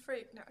obsessive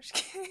freak. No, I'm just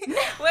kidding.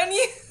 When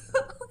you...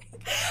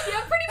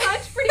 yeah, pretty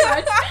much.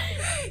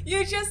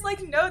 You just,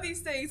 like, know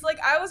these things. Like,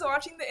 I was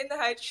watching the In the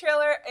Heights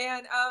trailer,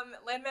 and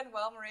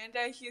Lin-Manuel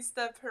Miranda, he's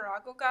the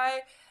Pirago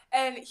guy,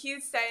 and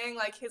he's saying,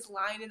 like, his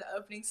line in the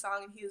opening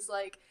song, and he's,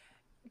 like,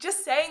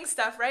 just saying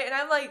stuff, right? And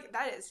I'm like,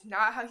 that is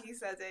not how he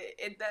says it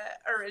in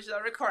the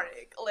original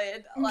recording,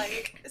 Lynn.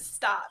 Like,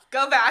 stop.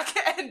 Go back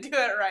and do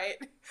it right.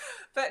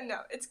 But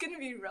no, it's gonna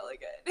be really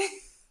good.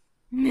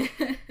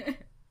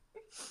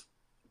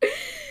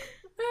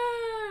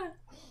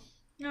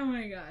 Oh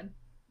my god.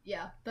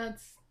 Yeah,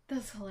 that's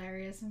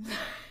hilarious.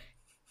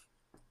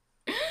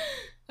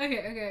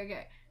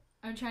 Okay.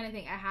 I'm trying to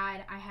think. I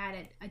had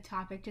a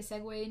topic to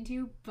segue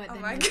into, but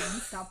then my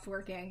brain stopped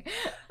working.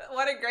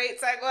 What a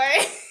great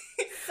segue.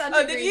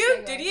 Segue.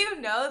 Did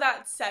you know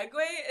that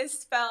segue is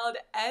spelled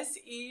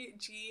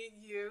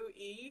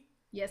Segue?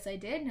 Yes, I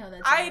did know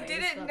that. I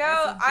didn't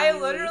know. I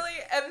literally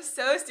am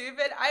so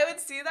stupid. I would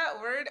see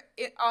that word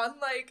on,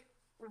 like,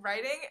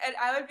 writing, and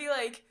I would be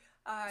like,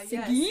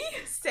 yes,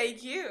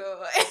 segue.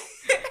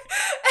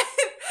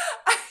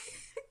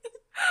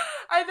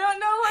 I don't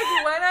know,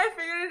 like, when I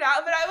figured it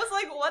out, but I was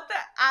like, what the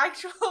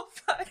actual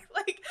fuck?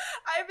 Like,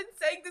 I've been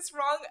saying this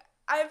wrong.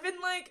 I've been,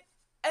 like,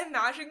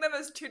 imagining them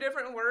as two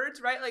different words,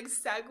 right? Like,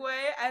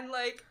 segue and,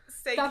 like,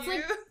 segue. That's,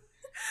 like,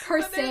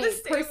 per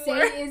se. Per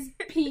se is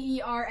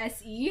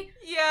Perse.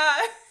 Yeah.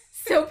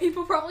 So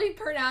people probably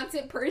pronounce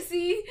it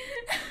Percy.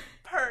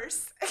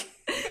 Purse.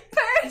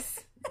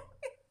 Purse.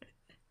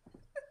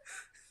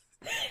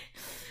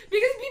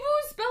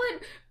 spell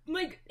it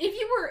like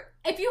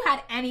if you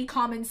had any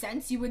common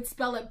sense, you would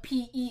spell it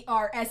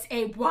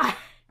P-E-R-S-A-Y.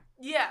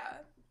 Yeah.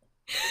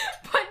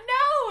 But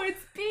no,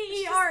 it's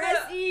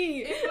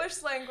P-E-R-S-E.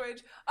 English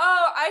language.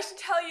 Oh, I should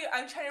tell you,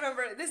 I'm trying to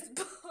remember this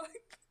book.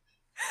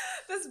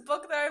 This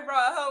book that I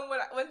brought home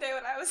one day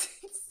when I was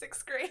in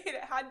 6th grade.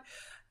 It had,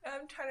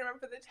 I'm trying to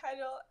remember the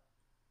title,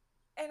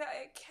 and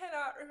I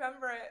cannot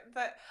remember it,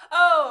 but,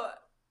 oh,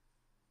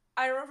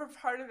 I remember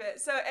part of it.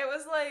 So it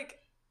was like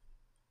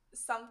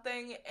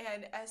something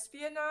and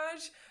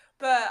espionage,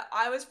 but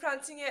I was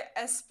pronouncing it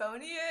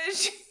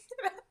espionage.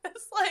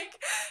 It's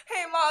like,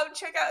 hey mom,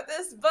 check out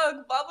this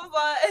book, blah blah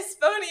blah,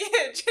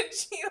 espionage, and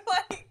she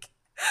like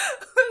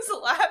was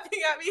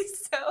laughing at me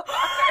so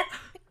hard.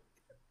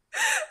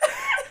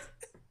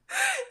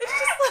 It's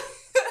just like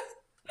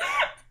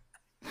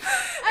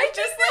I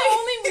just the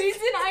only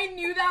reason I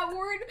knew that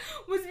word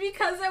was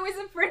because I was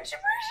a French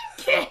immersion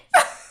kid.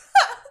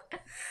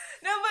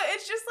 No, but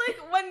it's just like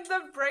when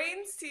the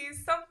brain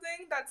sees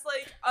something that's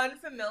like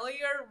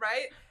unfamiliar,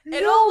 right?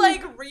 It'll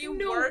like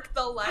rework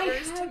the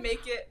letters to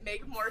make it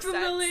make more sense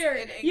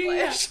in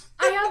English.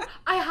 Yeah.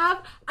 I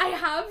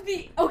have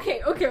the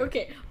okay.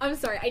 I'm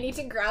sorry. I need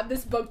to grab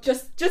this book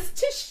just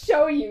to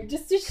show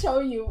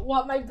you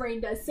what my brain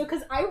does. So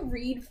cuz I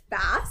read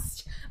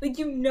fast. Like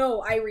I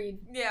read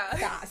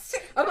fast.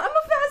 I'm a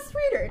fast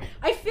reader.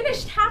 I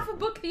finished half a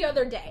book the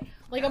other day.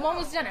 Like, I'm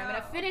almost done. I'm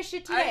gonna finish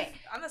it today.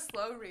 I'm a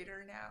slow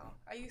reader now.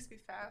 I used to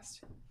be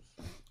fast.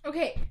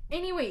 Okay,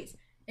 anyways.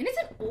 And it's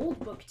an old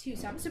book, too,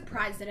 so I'm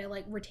surprised that I,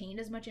 like, retained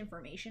as much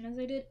information as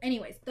I did.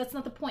 Anyways, that's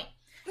not the point.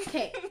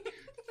 Okay.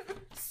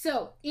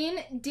 So,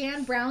 in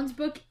Dan Brown's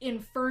book,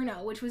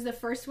 Inferno, which was the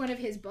first one of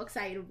his books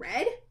I had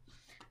read,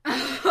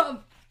 this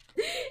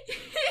makes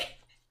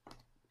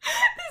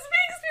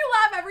me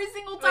laugh every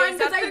single time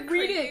because I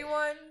read it.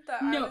 One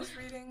that I was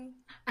reading?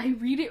 I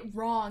read it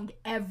wrong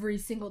every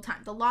single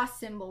time. The Lost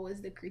Symbol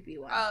was the creepy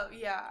one. Oh,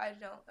 yeah, I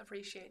don't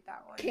appreciate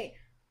that one. Okay,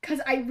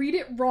 because I read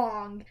it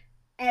wrong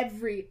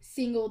every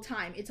single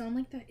time. It's on,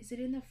 like, is it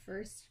in the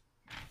first?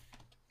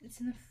 It's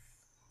in the...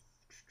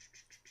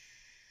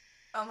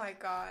 Oh, my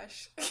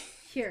gosh.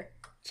 Here,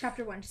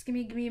 chapter 1. Just give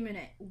me a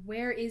minute.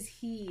 Where is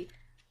he?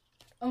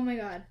 Oh, my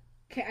God.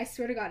 Okay, I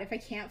swear to God, if I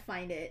can't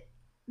find it,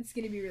 it's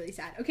going to be really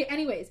sad. Okay,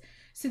 anyways.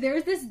 So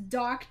there's this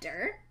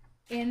doctor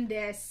in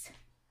this...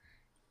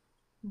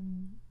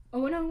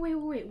 Oh no!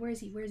 Wait! Where is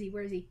he?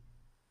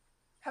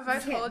 Have I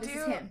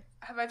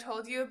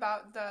told you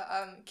about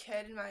the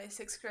kid in my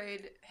 6th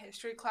grade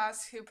history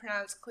class who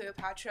pronounced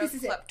Cleopatra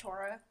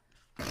Kleptora?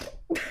 Okay,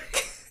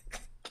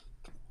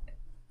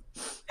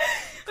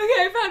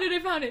 I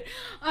found it.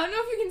 I don't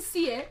know if you can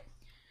see it,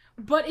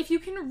 but if you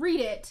can read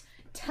it,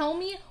 tell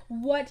me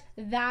what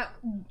that...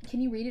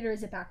 Can you read it or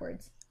is it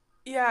backwards?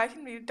 Yeah, I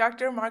can read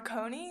Dr.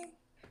 Marconi.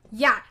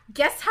 Yeah,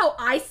 guess how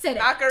I said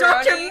it. Macaroni.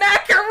 Dr.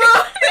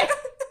 Macaroni!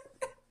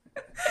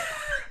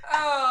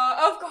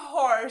 Oh, of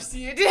course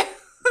you do. And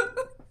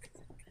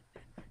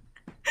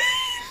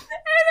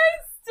I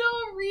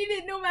still read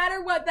it no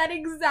matter what, that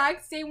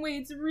exact same way.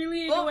 It's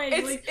really annoying.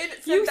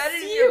 It's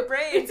embedded in your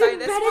brain by this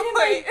point. It's embedded in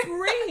my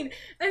brain.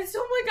 And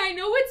so I'm like, I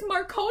know it's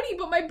Marconi,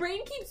 but my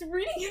brain keeps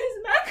reading it as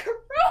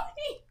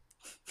macaroni.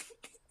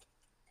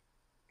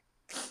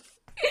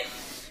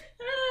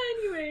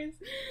 Anyways.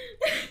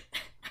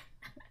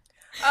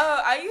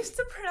 Oh, I used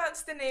to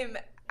pronounce the name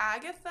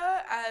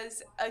Agatha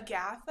as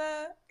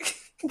Agatha.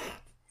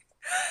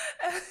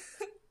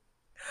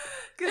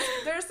 Because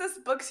there's this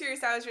book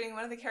series I was reading,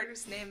 one of the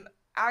characters named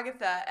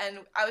Agatha, and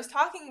I was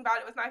talking about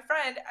it with my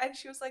friend, and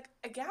she was like,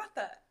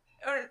 Agatha.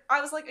 Or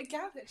I was like,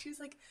 Agatha. She was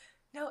like,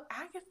 no,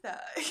 Agatha.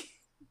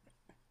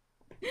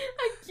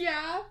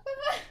 Agatha?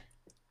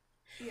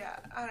 Yeah,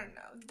 I don't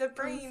know. The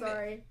brain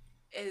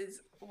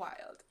is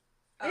wild.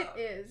 It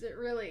is. It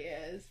really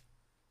is.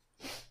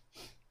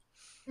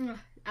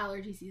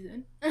 Allergy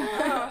season.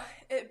 Oh,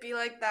 it be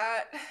like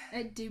that.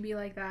 It do be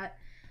like that.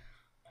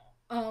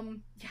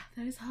 Yeah,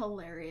 that is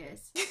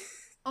hilarious.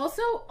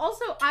 Also,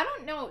 I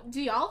don't know.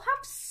 Do y'all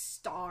have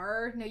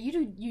Star? No, you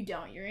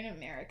don't. You're in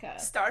America.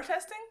 Star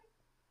testing?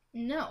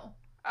 No.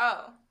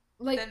 Oh.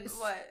 Like then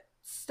what?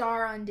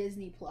 Star on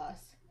Disney Plus.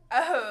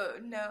 Oh,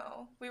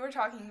 no. We were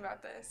talking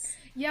about this.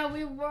 Yeah,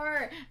 we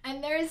were.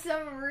 And there's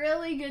some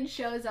really good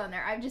shows on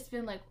there. I've just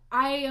been like,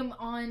 I am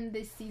on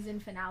this season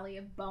finale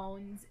of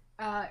Bones.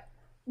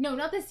 No,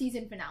 not the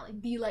season finale.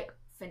 The, like,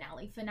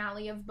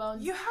 finale of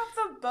Bones. You have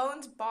the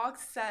Bones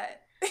box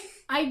set.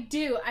 I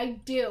do.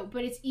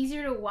 But it's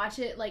easier to watch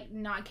it, like,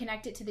 not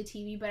connect it to the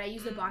TV, but I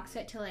use the box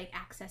set to, like,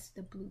 access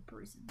the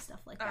bloopers and stuff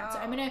like that. So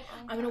I'm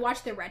gonna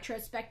watch the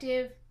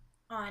retrospective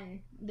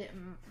on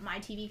my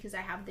TV because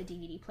I have the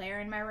DVD player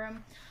in my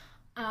room.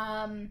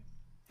 And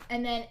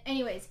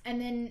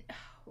then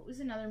what was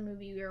another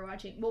movie we were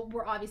watching? Well,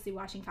 we're obviously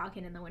watching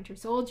Falcon and the Winter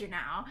Soldier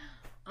now.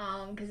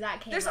 because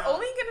that came There's out.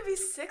 only gonna be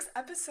 6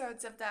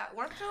 episodes of that.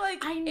 Weren't there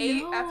like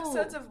 8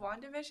 episodes of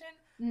WandaVision?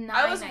 9,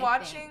 I was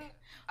watching.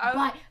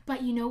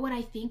 But you know what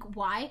I think?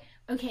 Why?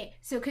 Okay,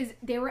 so because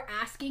they were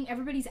asking,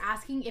 everybody's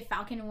asking if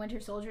Falcon and Winter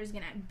Soldier is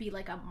gonna be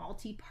like a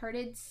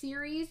multi-parted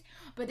series,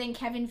 but then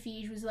Kevin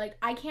Feige was like,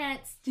 I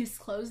can't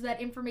disclose that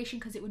information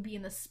because it would be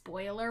in the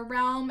spoiler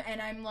realm,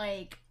 and I'm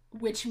like,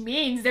 which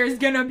means there's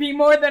gonna be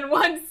more than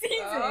one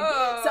season.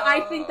 So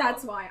I think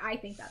that's why.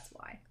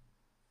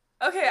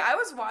 Okay, I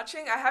was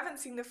watching. I haven't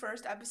seen the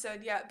first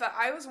episode yet, but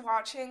I was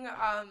watching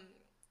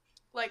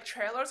like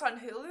trailers on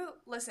Hulu.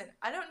 Listen,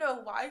 I don't know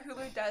why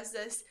Hulu does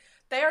this.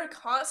 They are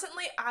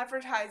constantly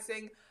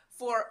advertising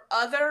for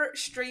other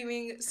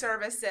streaming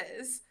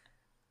services.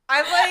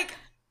 I'm like,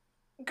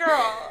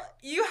 girl,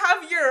 you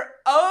have your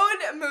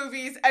own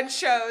movies and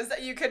shows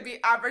that you could be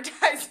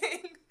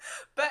advertising.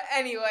 But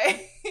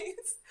anyways,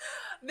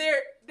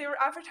 they were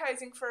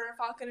advertising for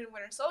Falcon and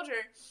Winter Soldier,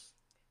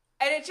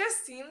 and it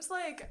just seems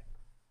like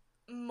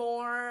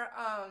more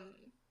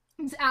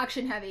it's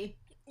action heavy.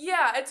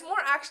 Yeah, it's more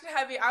action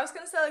heavy. I was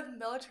gonna say like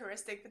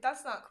militaristic, but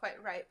that's not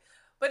quite right.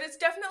 But it's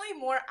definitely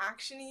more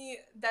actiony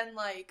than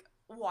like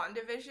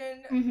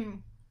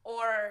WandaVision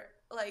or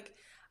like,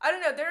 I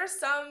don't know. There are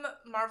some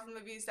Marvel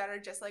movies that are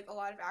just like a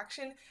lot of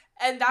action,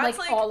 and that's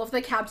like all of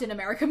the Captain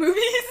America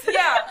movies.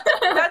 Yeah,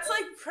 that's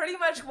like pretty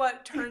much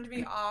what turned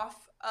me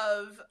off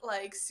of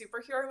like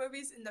superhero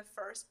movies in the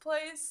first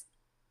place.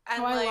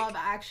 And I love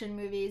action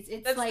movies.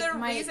 That's like the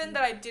reason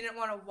that I didn't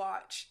want to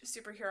watch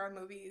superhero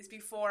movies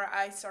before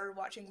I started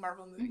watching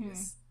Marvel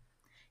movies.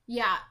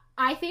 Yeah,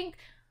 I think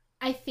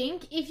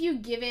if you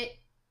give it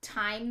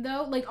time,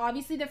 though, like,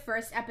 obviously the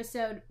first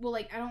episode, well,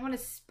 like, I don't want to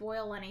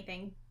spoil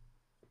anything,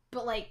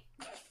 but, like,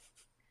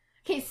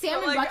 okay,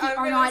 Sam and Bucky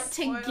are not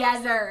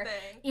together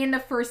in the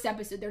first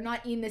episode. They're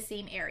not in the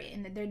same area,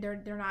 and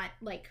they're not,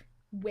 like,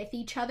 with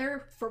each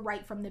other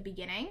right from the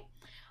beginning.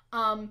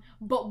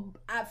 But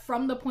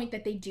from the point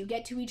that they do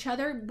get to each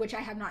other, which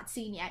I have not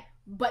seen yet,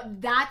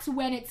 but that's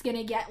when it's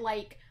gonna get,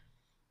 like,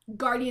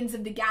 Guardians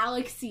of the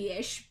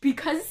Galaxy-ish,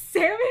 because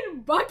Sam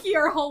and Bucky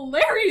are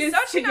hilarious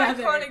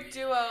together. Such an iconic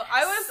duo.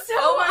 I was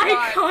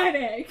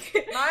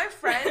iconic. My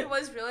friend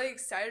was really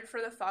excited for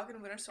the Falcon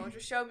and Winter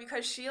Soldier show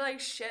because she like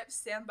ships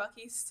Sam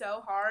Bucky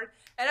so hard,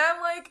 and I'm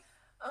like,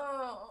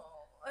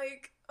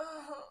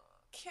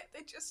 can't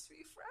they just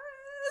be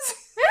friends?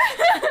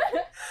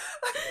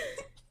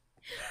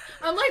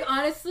 I'm like,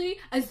 honestly,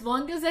 as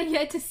long as I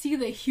get to see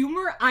the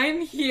humor,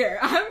 I'm here.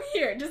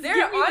 Just give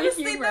me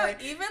honestly, the humor.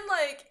 Though, even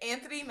like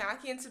Anthony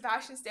Mackie and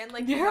Sebastian Stan,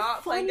 like they're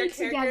not playing their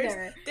characters.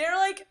 Together. They're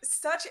like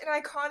such an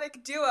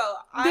iconic duo.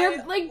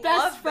 They're like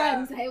best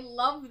friends. Them. I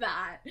love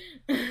that.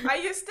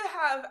 I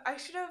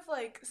should have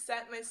like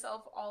sent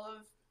myself all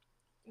of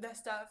the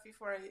stuff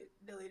before I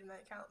deleted my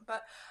account.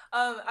 But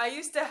I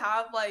used to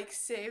have like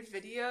saved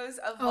videos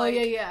of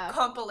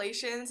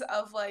compilations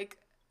of like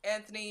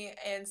Anthony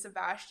and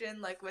Sebastian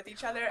like with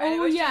each other. And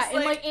it was just,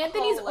 and like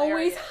Anthony's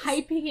hilarious.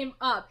 Always hyping him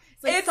up.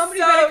 It's like, somebody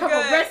better come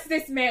arrest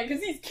this man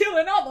because he's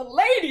killing all the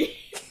ladies.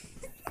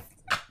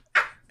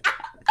 That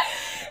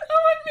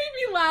one made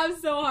me laugh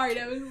so hard.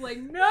 I was like,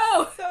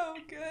 no. So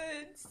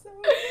good.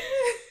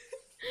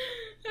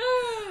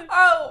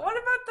 Oh, what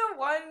about the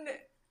one?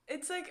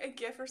 It's like a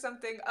gif or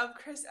something of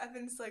Chris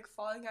Evans like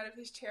falling out of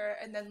his chair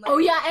and then like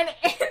and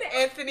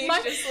Anthony's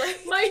just like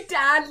my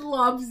dad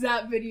loves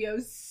that video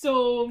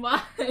so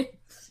much.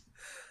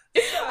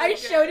 I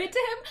showed it to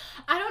him.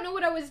 I don't know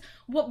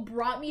what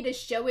brought me to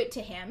show it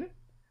to him,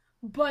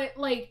 but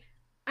like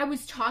I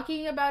was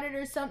talking about it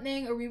or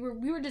something, or we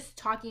were just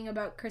talking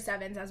about Chris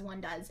Evans as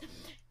one does,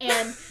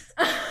 and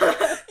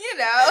you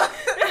know.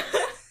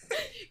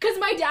 Because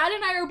my dad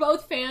and I are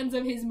both fans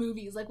of his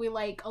movies. Like, we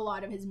like a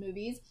lot of his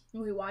movies,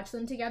 and we watch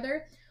them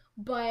together.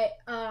 But,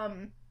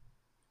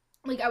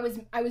 like,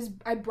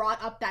 I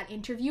brought up that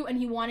interview, and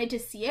he wanted to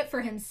see it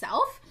for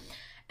himself.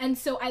 And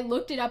so I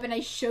looked it up, and I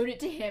showed it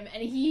to him,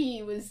 and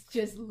he was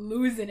just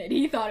losing it.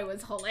 He thought it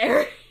was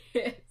hilarious.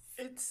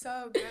 It's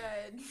so good.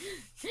 And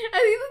he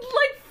was,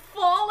 like,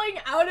 falling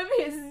out of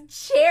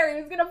his chair.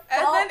 He was gonna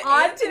fall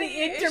onto the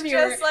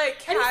interviewer. Just, like,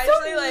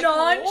 casually, and he's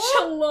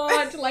so like,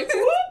 nonchalant, like,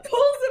 whoop,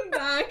 pulls him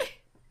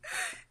back.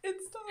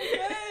 It's so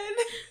good.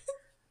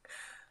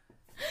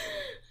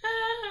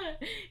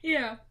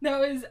 Yeah, that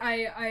was,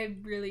 I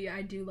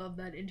do love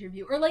that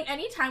interview. Or, like,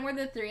 any time where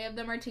the three of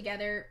them are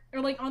together, or,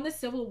 like, on the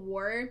Civil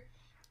War,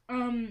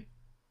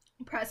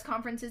 press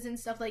conferences and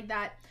stuff like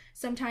that,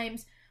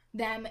 sometimes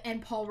them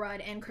and Paul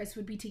Rudd and Chris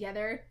would be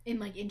together in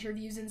like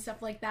interviews and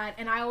stuff like that,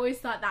 and I always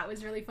thought that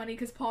was really funny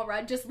because Paul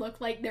Rudd just looked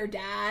like their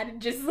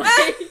dad, just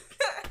like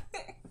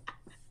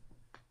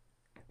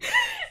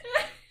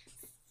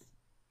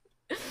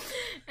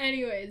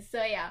anyways,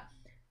 so yeah,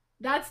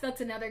 that's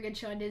another good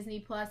show on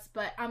Disney Plus.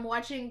 But I'm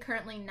watching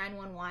currently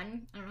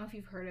 911. I don't know if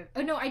you've heard of.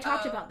 Oh no, I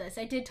talked about this.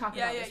 I did talk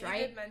about this, right?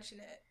 Yeah, you did mention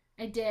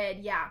it. I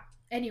did, yeah.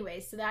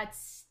 Anyways, so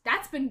that's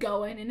been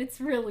going, and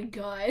it's really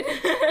good.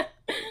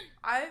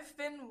 I've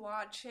been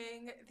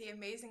watching The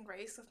Amazing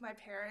Race with my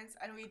parents,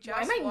 and we just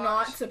Why am I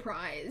not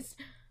surprised?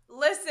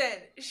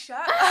 Listen, shut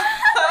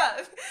up.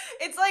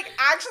 It's like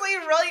actually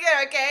really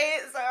good, okay?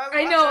 So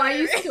I know, I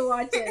used to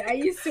watch it.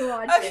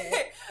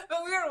 Okay, but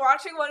we were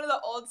watching one of the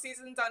old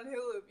seasons on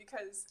Hulu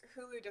because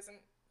Hulu doesn't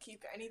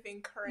keep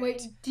anything current.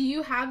 Wait, do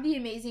you have The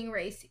Amazing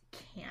Race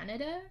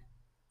Canada?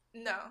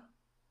 No.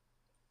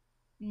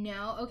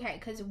 No? Okay,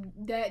 because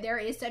there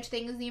is such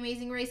thing as The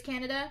Amazing Race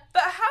Canada.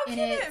 But how can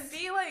it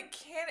be like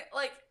Canada?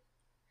 Like,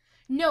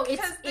 no,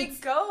 because they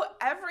go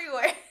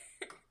everywhere.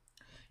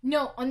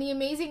 No, on The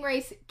Amazing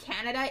Race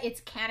Canada,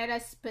 it's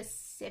Canada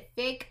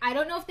specific. I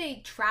don't know if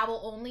they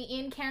travel only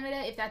in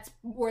Canada, if that's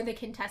where the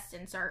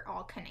contestants are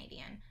all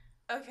Canadian.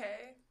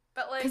 Okay,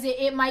 but like, because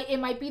it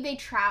might be they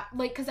travel,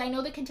 like, because I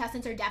know the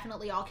contestants are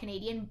definitely all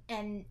Canadian,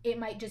 and it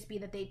might just be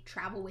that they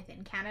travel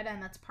within Canada,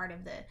 and that's part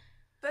of the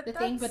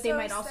thing. But they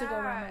might also go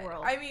around the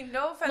world. I mean,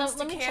 no offense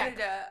to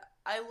Canada.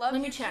 I love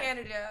you,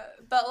 Canada.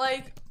 But,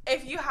 like,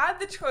 if you had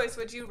the choice,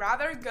 would you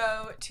rather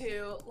go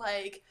to,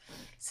 like,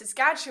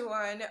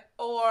 Saskatchewan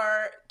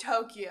or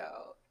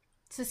Tokyo?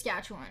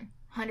 Saskatchewan.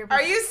 100%.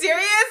 Are you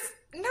serious?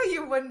 No,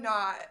 you would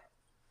not.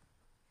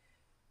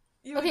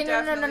 You would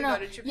definitely go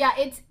to Japan.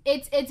 Yeah,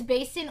 it's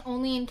based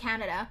only in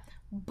Canada,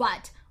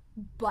 but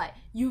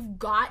you've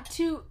got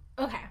to...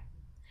 Okay.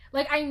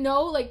 Like, I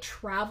know, like,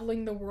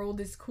 traveling the world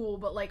is cool,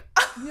 but, like,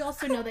 we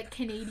also know that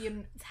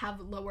Canadians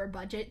have lower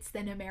budgets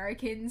than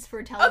Americans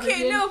for television.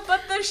 Okay, no, but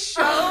the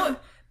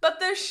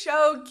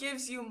show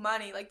gives you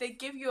money. Like, they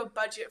give you a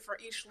budget for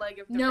each leg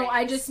of the race.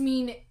 I just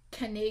mean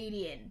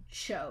Canadian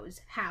shows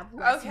have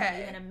less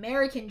money than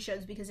American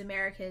shows because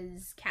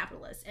America's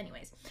capitalist.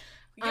 Anyways.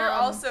 You're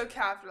also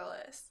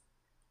capitalist.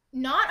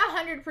 Not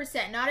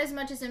 100%. Not as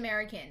much as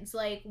Americans.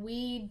 Like,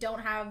 we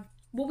don't have...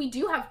 Well, we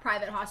do have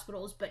private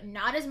hospitals, but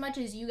not as much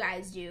as you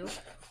guys do.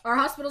 Our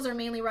hospitals are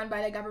mainly run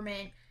by the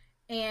government,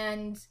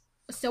 and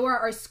so are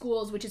our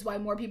schools, which is why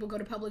more people go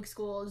to public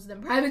schools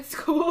than private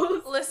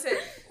schools. Listen,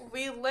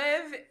 we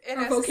live in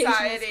a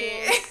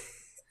society.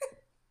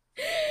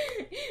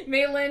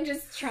 Maitland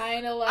just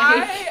trying to,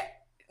 like...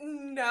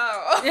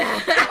 No. We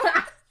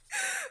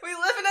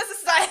live in a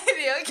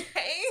society,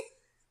 okay?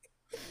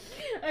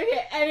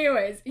 Okay,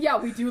 anyways. Yeah,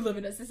 we do live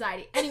in a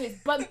society. Anyways,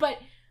 but...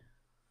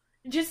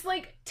 Just,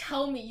 like,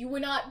 tell me you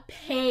would not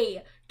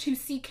pay to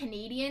see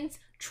Canadians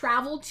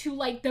travel to,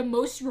 like, the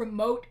most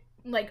remote,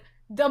 like,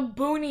 the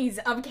boonies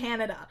of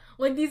Canada.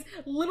 Like, these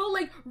little,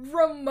 like,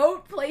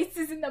 remote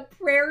places in the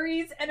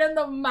prairies and in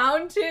the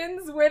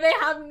mountains where they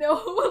have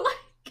no,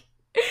 like,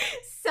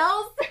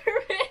 cell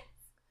service.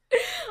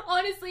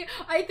 Honestly,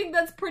 I think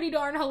that's pretty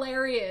darn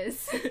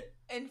hilarious.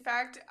 In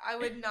fact, I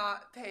would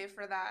not pay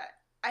for that.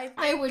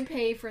 I would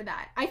pay for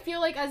that. I feel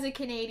like as a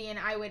Canadian,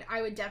 I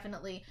would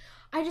definitely...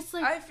 I just,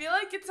 like... I feel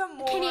like it's a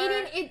more...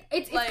 Canadian...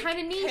 It's like, kind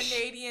of niche.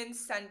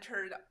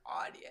 Canadian-centered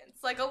audience.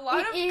 Like, a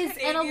lot of Canadian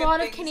and a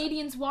lot of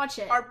Canadians watch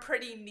it. Are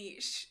pretty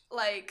niche.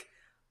 Like,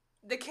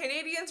 the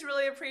Canadians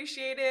really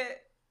appreciate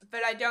it,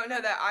 but I don't know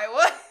that I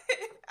would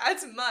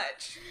as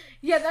much.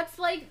 Yeah, that's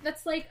like,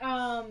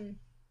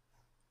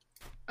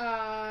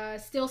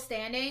 Still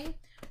Standing,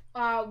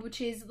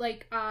 which is,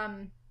 like,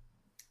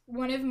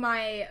 one of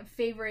my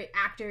favorite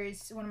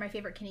actors, one of my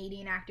favorite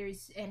Canadian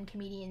actors and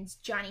comedians,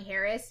 Johnny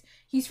Harris.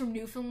 He's from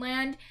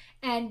Newfoundland,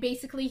 and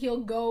basically he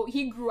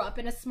grew up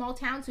in a small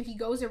town, so he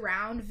goes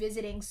around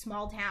visiting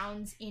small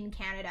towns in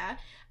Canada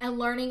and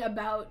learning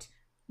about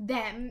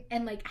them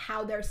and, like,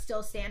 how they're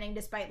still standing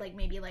despite, like,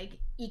 maybe, like,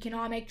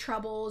 economic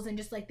troubles and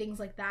just, like, things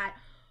like that.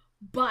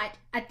 But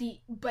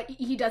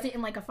he does it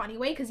in, like, a funny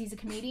way because he's a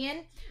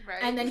comedian.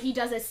 Right. And then he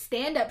does a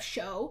stand-up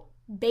show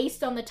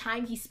based on the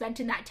time he spent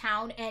in that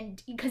town,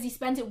 and because he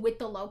spends it with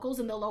the locals,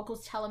 and the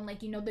locals tell him,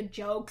 like, you know, the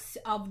jokes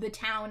of the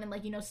town and,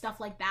 like, you know, stuff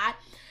like that.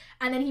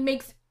 And then he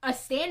makes a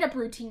stand-up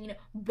routine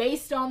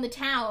based on the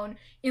town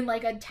in,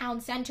 like, a town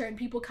center, and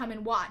people come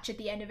and watch at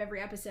the end of every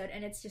episode,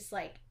 and it's just,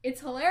 like,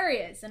 it's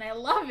hilarious, and I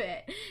love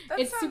it.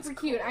 It's super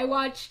cool. cute. I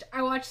watched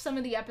some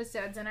of the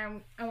episodes, and I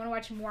want to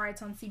watch more.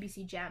 It's on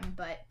CBC Gem,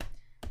 but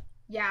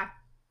yeah.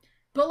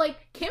 But,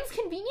 like, Kim's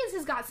Convenience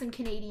has got some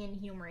Canadian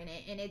humor in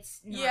it, and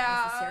it's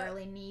not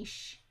necessarily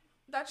niche.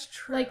 That's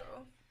true. Like,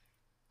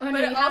 oh no,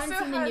 you haven't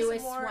seen the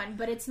newest one,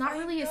 but it's not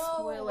really a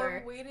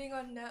spoiler. We're waiting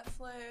on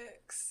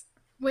Netflix.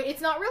 Wait, it's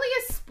not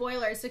really a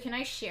spoiler, so can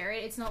I share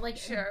it? It's not, like,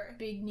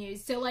 big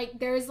news. So, like,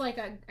 there's, like,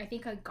 I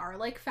think a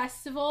garlic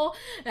festival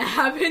that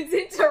happens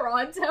in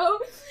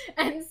Toronto,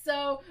 and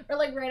so, or,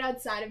 like, right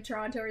outside of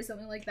Toronto or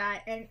something like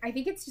that, and I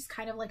think it's just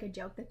kind of, like, a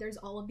joke that there's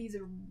all of these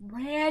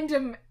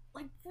random,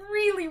 like,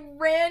 really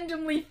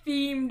randomly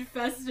themed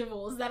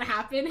festivals that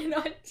happen in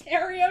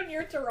Ontario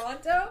near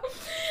Toronto.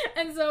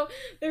 And so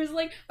there's,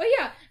 like,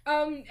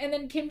 and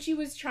then Kimchi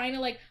was trying to,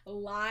 like,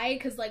 lie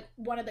because, like,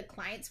 one of the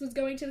clients was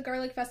going to the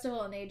garlic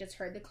festival and they had just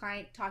heard the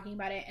client talking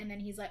about it, and then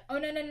he's like, oh,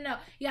 no,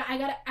 yeah, I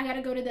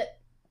gotta go to the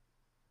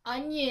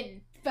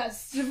onion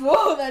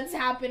festival that's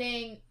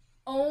happening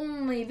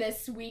only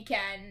this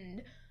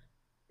weekend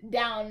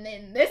down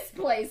in this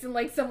place in,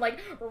 like, some, like,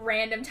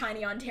 random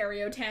tiny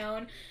Ontario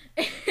town.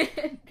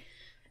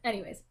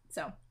 Anyways,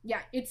 so yeah,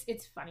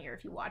 it's funnier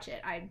if you watch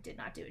it. I did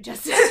not do it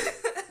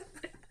justice.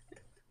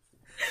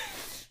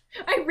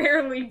 I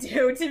rarely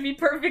do, to be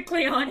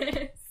perfectly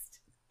honest.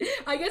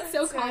 I get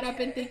so caught up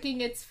in thinking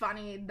it's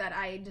funny that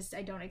I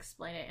don't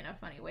explain it in a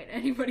funny way to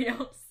anybody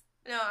else.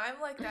 No, I'm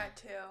like that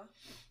too.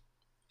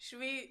 Should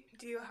we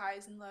do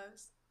highs and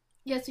lows?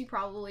 Yes, we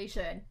probably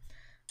should.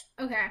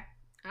 Okay.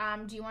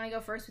 Do you want to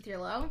go first with your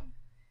low?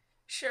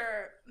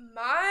 Sure.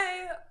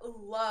 My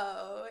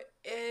low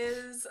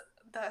is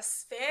the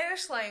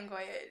Spanish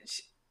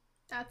language.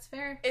 That's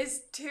fair.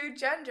 Is too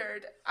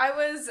gendered. I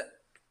was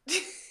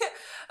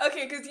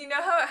okay, because you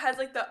know how it has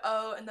like the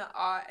O and the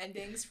A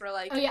endings for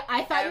like. Oh yeah,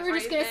 I thought you were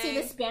just gonna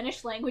say the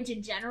Spanish language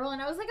in general,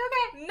 and I was like,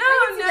 okay. No.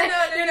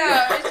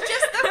 It's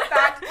just the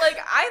fact, like,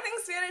 I think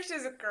Spanish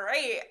is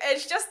great.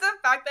 It's just the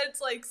fact that it's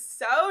like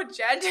so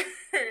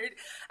gendered,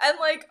 and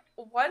like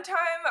one time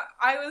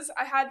I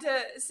had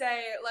to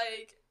say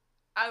like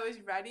I was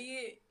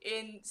ready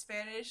in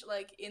Spanish,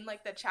 like in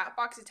like the chat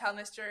box to tell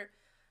Mr.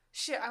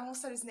 Shit, I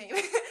almost said his name.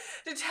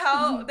 To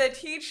tell the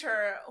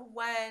teacher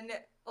when,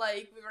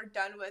 like, we were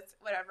done with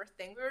whatever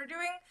thing we were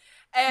doing.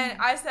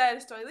 And I said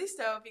estoy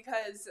listo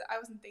because I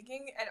wasn't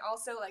thinking. And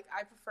also, like,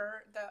 I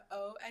prefer the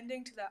O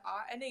ending to the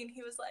A ending. And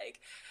he was like,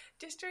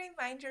 just a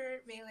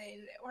reminder,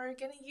 Maylin, we're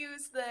going to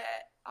use the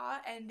A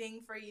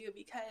ending for you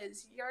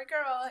because you're a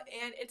girl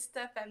and it's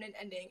the feminine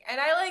ending. And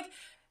I, like,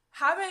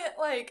 haven't,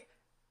 like,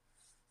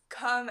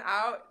 come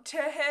out to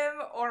him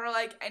or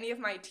like any of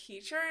my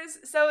teachers,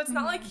 so it's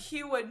not like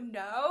he would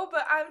know,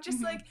 but I'm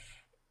just like,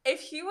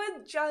 if he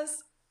would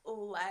just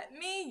let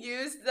me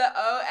use the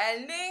O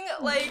ending,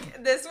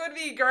 like, this would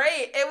be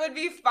great. It would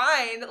be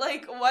fine.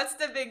 Like, what's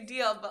the big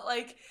deal? But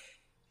like,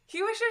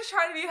 he was just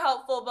trying to be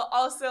helpful, but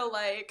also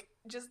like,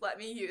 just let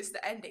me use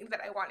the ending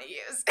that I want to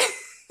use.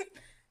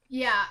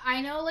 Yeah,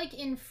 I know, like,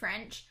 in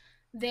French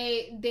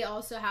they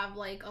also have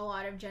like a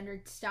lot of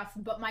gendered stuff,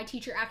 but my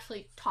teacher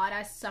actually taught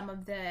us some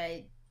of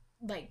the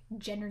like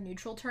gender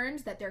neutral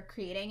terms that they're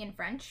creating in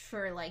French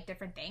for like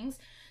different things.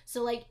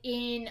 So like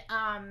in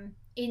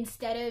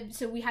instead of,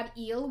 so we have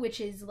il,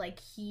 which is like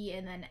he,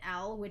 and then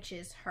elle, which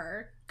is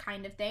her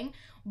kind of thing.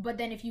 But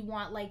then if you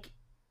want like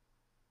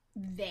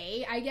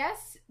they, I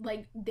guess,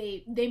 like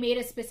they made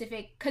a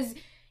specific, because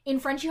in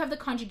French you have the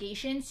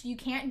conjugation, so you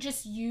can't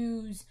just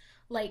use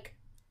like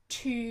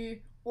tu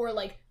or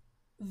like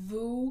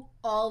vous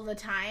all the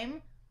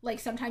time. Like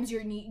sometimes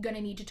you're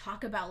gonna need to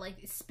talk about like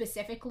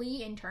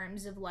specifically in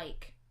terms of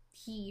like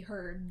he,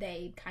 her,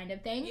 they kind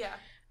of thing. Yeah.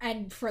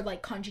 And for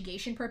like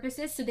conjugation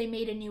purposes, so they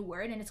made a new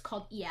word and it's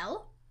called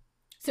il.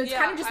 So it's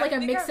kind of just like a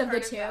mix of the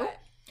two.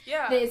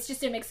 Yeah. It's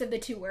just a mix of the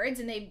two words,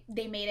 and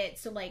they made it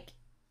so like,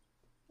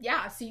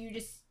 yeah, so you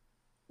just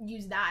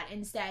use that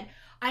instead.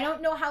 I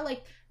don't know how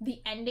like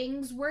the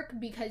endings work,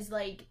 because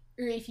like,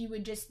 or if you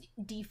would just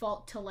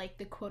default to like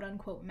the quote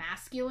unquote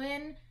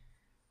masculine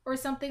or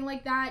something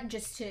like that,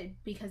 just to,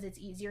 because it's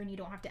easier and you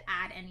don't have to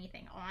add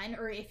anything on,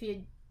 or if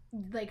you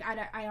like,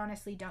 I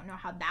honestly don't know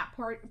how that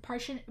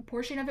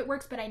portion of it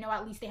works, but I know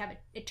at least they have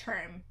a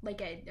term,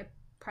 like a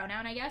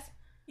pronoun, I guess.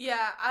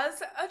 Yeah,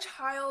 as a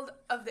child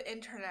of the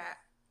internet,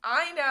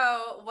 I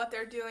know what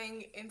they're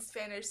doing in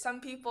Spanish.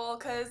 Some people,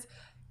 because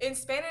in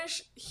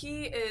Spanish,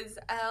 he is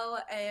él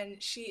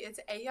and she is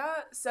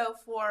ella. So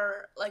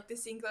for like the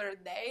singular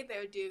they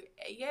would do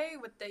ella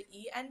with the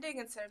E ending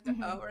instead of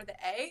the O or the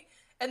A.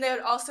 And they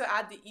would also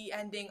add the E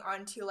ending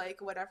onto like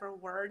whatever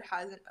word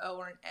has an O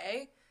or an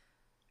A.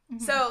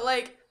 So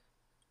like,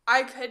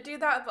 I could do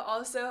that, but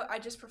also I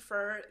just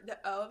prefer the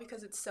O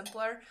because it's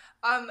simpler.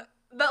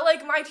 But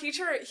like my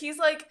teacher, he's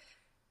like,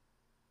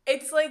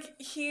 it's like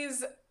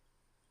he's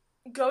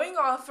going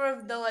off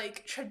of the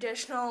like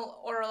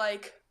traditional or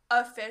like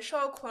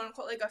official, quote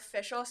unquote, like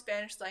official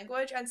Spanish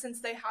language, and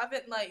since they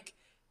haven't like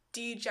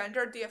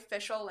degendered the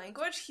official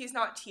language, he's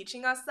not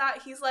teaching us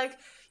that. He's like,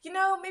 you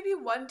know, maybe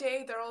one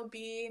day there will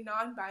be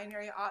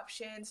non-binary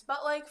options,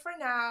 but like for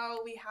now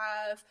we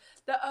have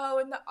the O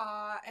and the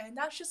A, and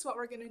that's just what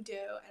we're gonna do.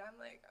 And I'm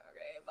like,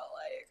 okay, but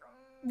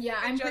like, yeah,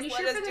 I'm pretty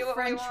sure for the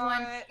French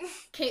one,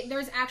 okay,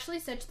 there's actually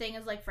such thing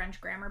as like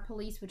French grammar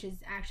police, which is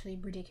actually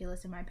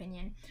ridiculous in my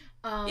opinion.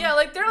 Yeah,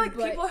 like they're like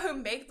people who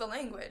make the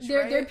language.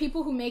 They're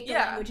people who make the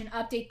language and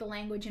update the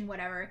language and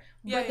whatever.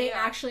 But they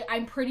actually,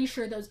 I'm pretty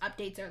sure those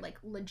updates are like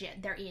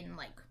legit. They're in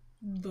like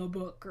the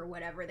book or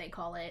whatever they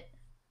call it.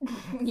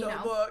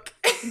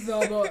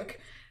 The book.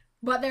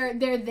 But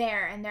they're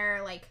there and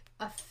they're like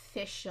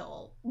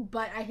official.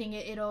 But I think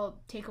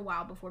it'll take a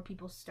while before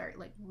people start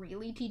like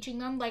really teaching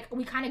them. Like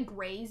we kind of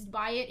grazed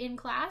by it in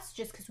class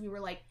just because we were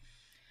like,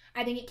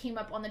 I think it came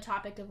up on the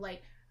topic of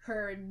like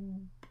her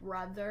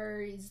brother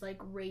is like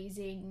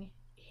raising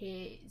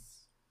his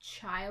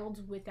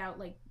child without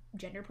like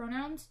gender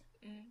pronouns.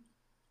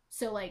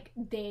 So like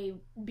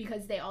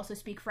because they also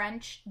speak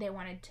French, they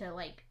wanted to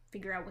like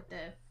figure out what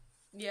the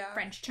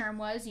French term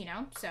was, you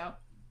know. So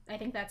I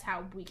think that's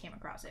how we came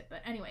across it.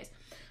 But anyways,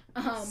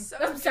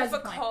 so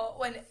difficult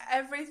when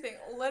everything,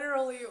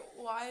 literally,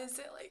 why is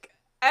it like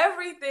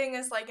everything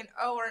is like an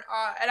O or an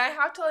A, and I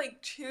have to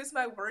like choose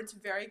my words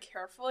very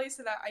carefully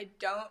so that I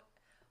don't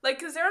like,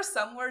 because there are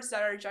some words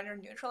that are gender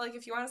neutral. Like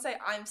if you want to say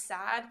I'm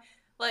sad,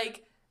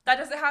 like that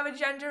doesn't have a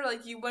gender,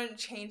 like you wouldn't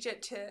change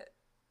it to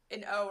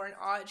an O or an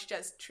A, it's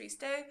just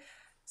triste.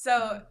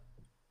 So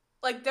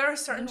like there are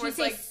certain words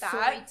like that.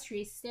 Soy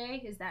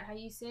triste? Is that how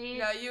you say it?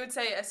 No, you would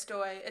say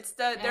estoy. It's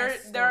the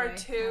there are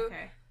two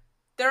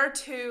there are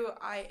two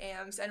I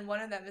ams, and one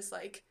of them is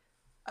like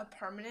a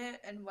permanent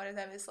and one of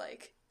them is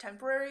like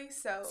temporary.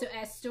 So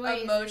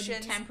estoy emotions,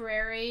 is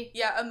temporary?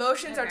 Yeah,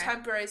 emotions are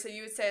temporary, so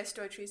you would say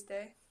estoy triste.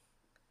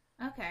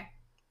 Okay.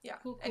 Yeah.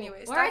 Cool.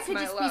 Anyways, or that's I could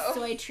my just low. be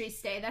soy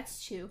triste.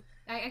 That's true.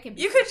 I can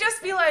be. You could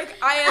just be like,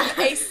 I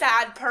am a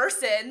sad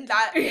person.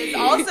 That is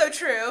also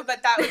true,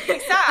 but that would be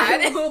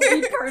sad. I will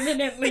be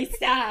permanently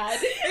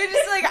sad. You're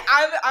just like,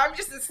 I'm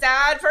just a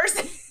sad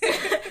person.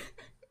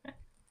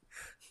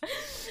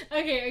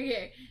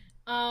 Okay.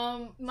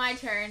 My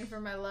turn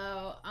for my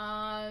low.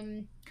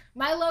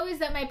 My low is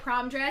that my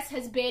prom dress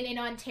has been in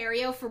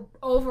Ontario for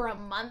over a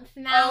month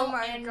now. Oh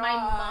my and God. My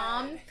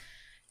mom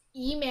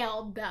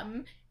emailed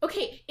them.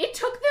 Okay, it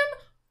took them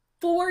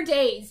 4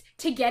 days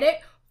to get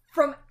it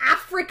from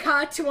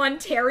Africa to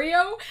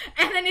Ontario,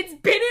 and then it's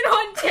been in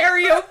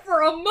Ontario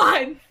for a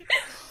month.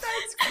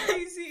 That's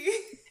crazy.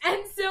 And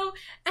so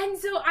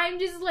I'm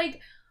just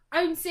like,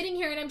 I'm sitting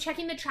here and I'm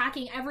checking the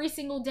tracking every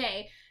single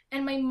day,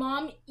 and my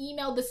mom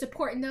emailed the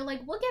support and they're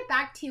like, we'll get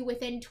back to you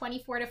within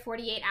 24 to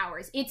 48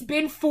 hours. It's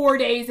been 4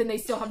 days and they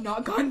still have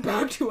not gone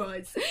back to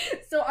us.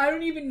 So I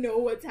don't even know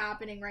what's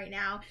happening right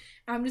now.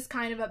 I'm just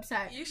kind of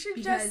upset. You should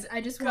because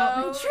I just want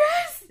my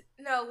dress.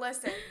 No,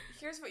 listen.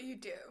 Here's what you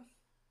do.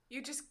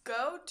 You just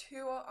go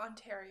to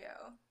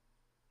Ontario.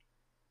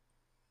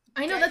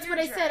 I know, that's what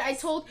I said. I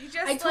told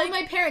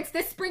my parents,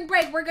 this spring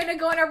break, we're gonna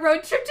go on a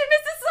road trip to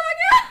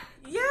Mississauga.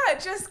 Yeah,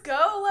 just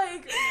go,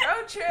 like,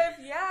 road trip.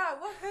 Yeah,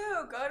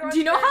 woohoo. Go to Ontario. Do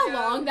you know how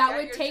long that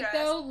would take,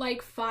 though?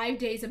 Like, 5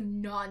 days of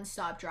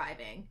non-stop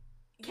driving.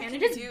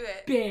 Canada's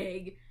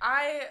big.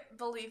 I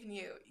believe in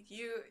you.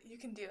 You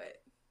can do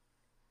it.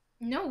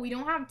 No, we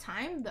don't have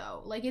time,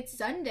 though. Like, it's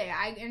Sunday.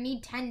 I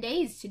need 10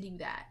 days to do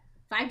that.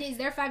 5 days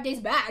there, 5 days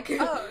back.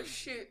 Oh,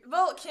 shoot.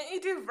 Well, can't you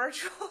do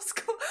virtual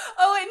school?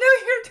 Oh, I know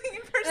you're doing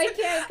in-person. I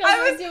can't, because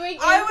I'm doing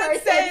in-person I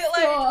would say,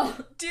 school. like,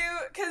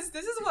 because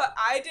this is what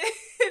I did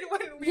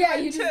when we Yeah,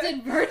 went you just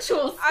did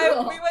virtual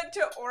school. We went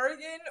to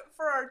Oregon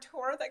for our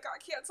tour that got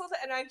canceled,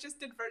 and I just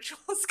did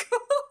virtual school.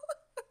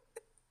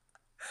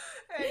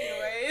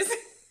 Anyways.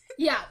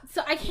 Yeah,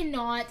 so I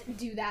cannot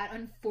do that,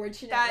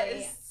 unfortunately. That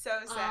is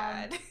so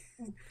sad.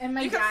 And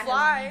my dad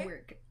doesn't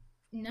work.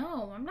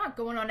 No, I'm not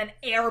going on an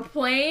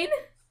airplane.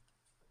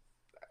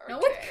 Okay.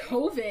 Not with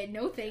COVID.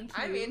 No, thank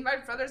you. I mean, my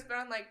brother's been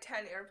on like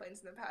 10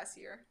 airplanes in the past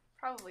year.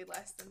 Probably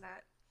less than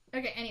that.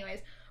 Okay,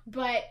 anyways.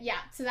 But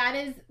yeah, so that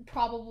is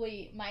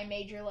probably my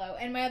major low.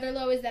 And my other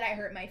low is that I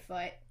hurt my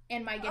foot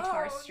and my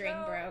guitar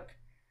string broke.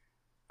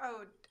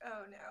 Oh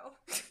no.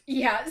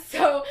 Yeah,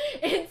 so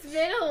it's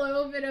been a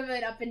little bit of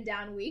an up and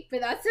down week,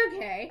 but that's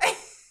okay.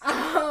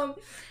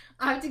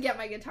 I have to get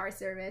my guitar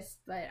serviced,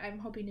 but I'm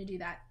hoping to do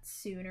that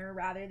sooner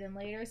rather than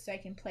later so I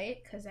can play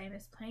it because I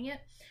miss playing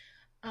it.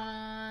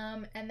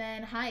 And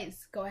then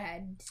highs. Go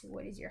ahead.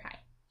 What is your high?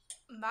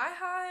 My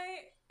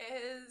high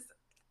is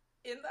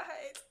in the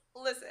heights.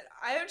 Listen,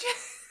 I'm just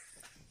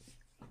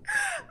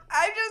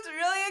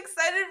really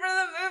excited for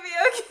the movie,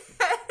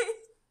 okay?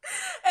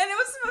 And it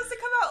was supposed to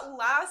come out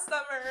last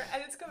summer,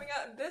 and it's coming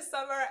out this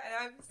summer, and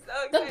I'm so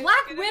excited. The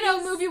Black Widow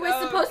movie was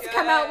supposed to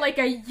come out like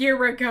a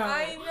year ago.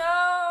 I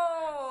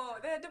know!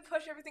 They had to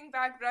push everything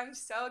back, but I'm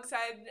so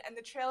excited. And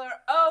the trailer,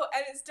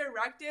 and it's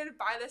directed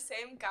by the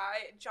same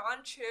guy,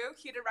 John Chu.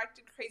 He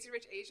directed Crazy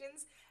Rich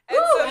Asians. And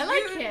ooh, so I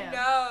like him.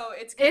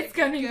 It's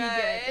gonna be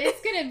good.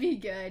 It's gonna be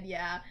good,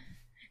 yeah.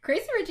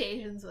 Crazy Rich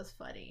Asians was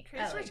funny.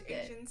 Crazy Rich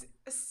Asians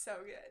is so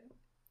good.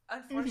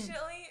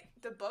 Unfortunately,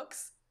 the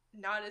books,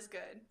 not as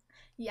good.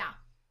 Yeah.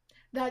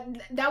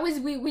 That was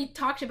we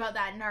talked about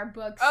that in our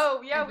books.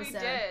 Oh yeah, episode. We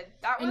did.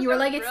 That was and you were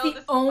like, it's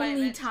the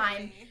only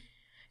time.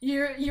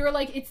 You were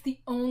like, it's the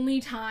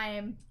only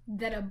time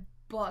that a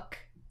book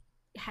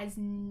has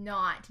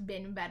not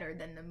been better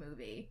than the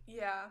movie.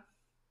 Yeah.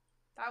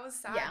 That was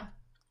sad. Yeah.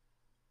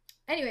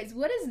 Anyways,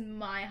 what is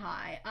my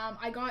high?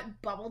 I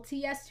got bubble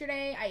tea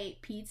yesterday. I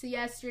ate pizza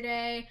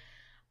yesterday.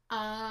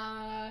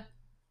 Yeah,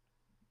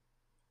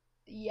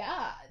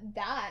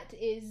 that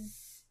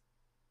is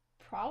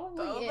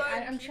probably boba it.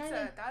 I'm pizza. Trying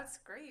to... That's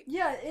great.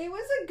 Yeah, it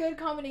was a good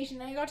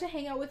combination. I got to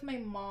hang out with my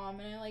mom,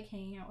 and I like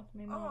hanging out with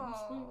my mom,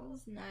 so it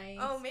was nice.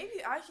 Oh,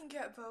 maybe I can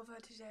get boba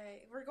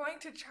today. We're going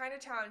to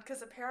Chinatown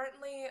because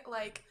apparently,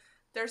 like,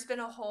 there's been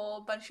a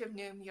whole bunch of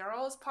new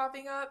murals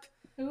popping up.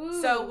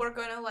 Ooh. So we're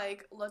going to,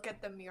 like, look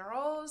at the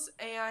murals,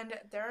 and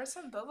there are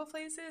some boba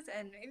places,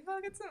 and maybe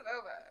I'll get some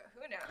boba.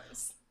 Who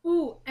knows?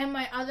 Ooh, and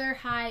my other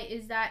high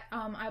is that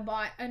I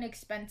bought an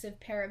expensive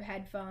pair of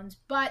headphones,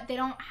 but they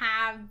don't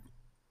have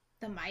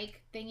the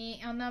mic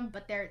thingy on them,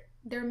 but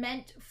they're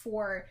meant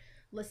for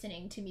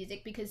listening to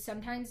music because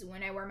sometimes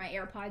when I wear my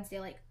AirPods, they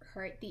like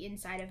hurt the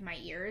inside of my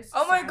ears.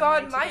 Oh my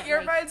god, my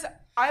earbuds,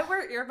 I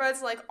wear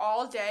earbuds like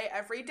all day,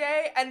 every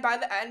day, and by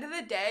the end of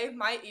the day,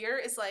 my ear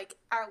is like,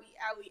 owie,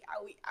 owie,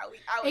 owie,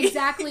 owie, owie.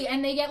 Exactly,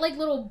 and they get like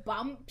little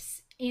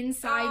bumps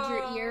inside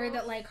your ear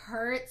that like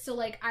hurt. So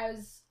like I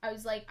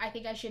was like, I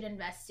think I should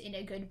invest in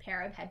a good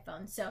pair of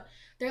headphones. So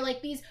they're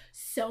like these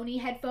Sony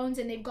headphones,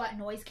 and they've got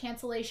noise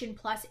cancellation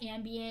plus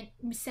ambient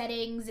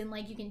settings, and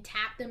like you can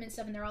tap them and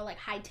stuff, and they're all like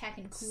high tech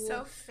and cool.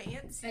 So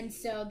fancy. And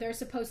so they're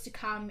supposed to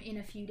come in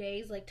a few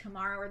days, like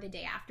tomorrow or the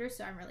day after.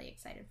 So I'm really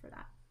excited for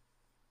that.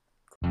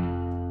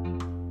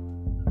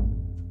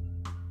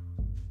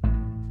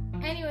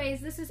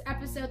 Anyways, this is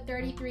episode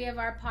 33 of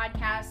our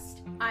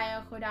podcast,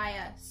 Aya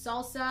Khodaya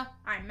Salsa.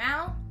 I'm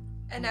Mal.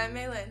 And I'm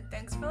Maylin.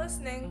 Thanks for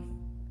listening.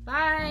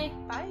 Bye.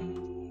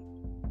 Bye.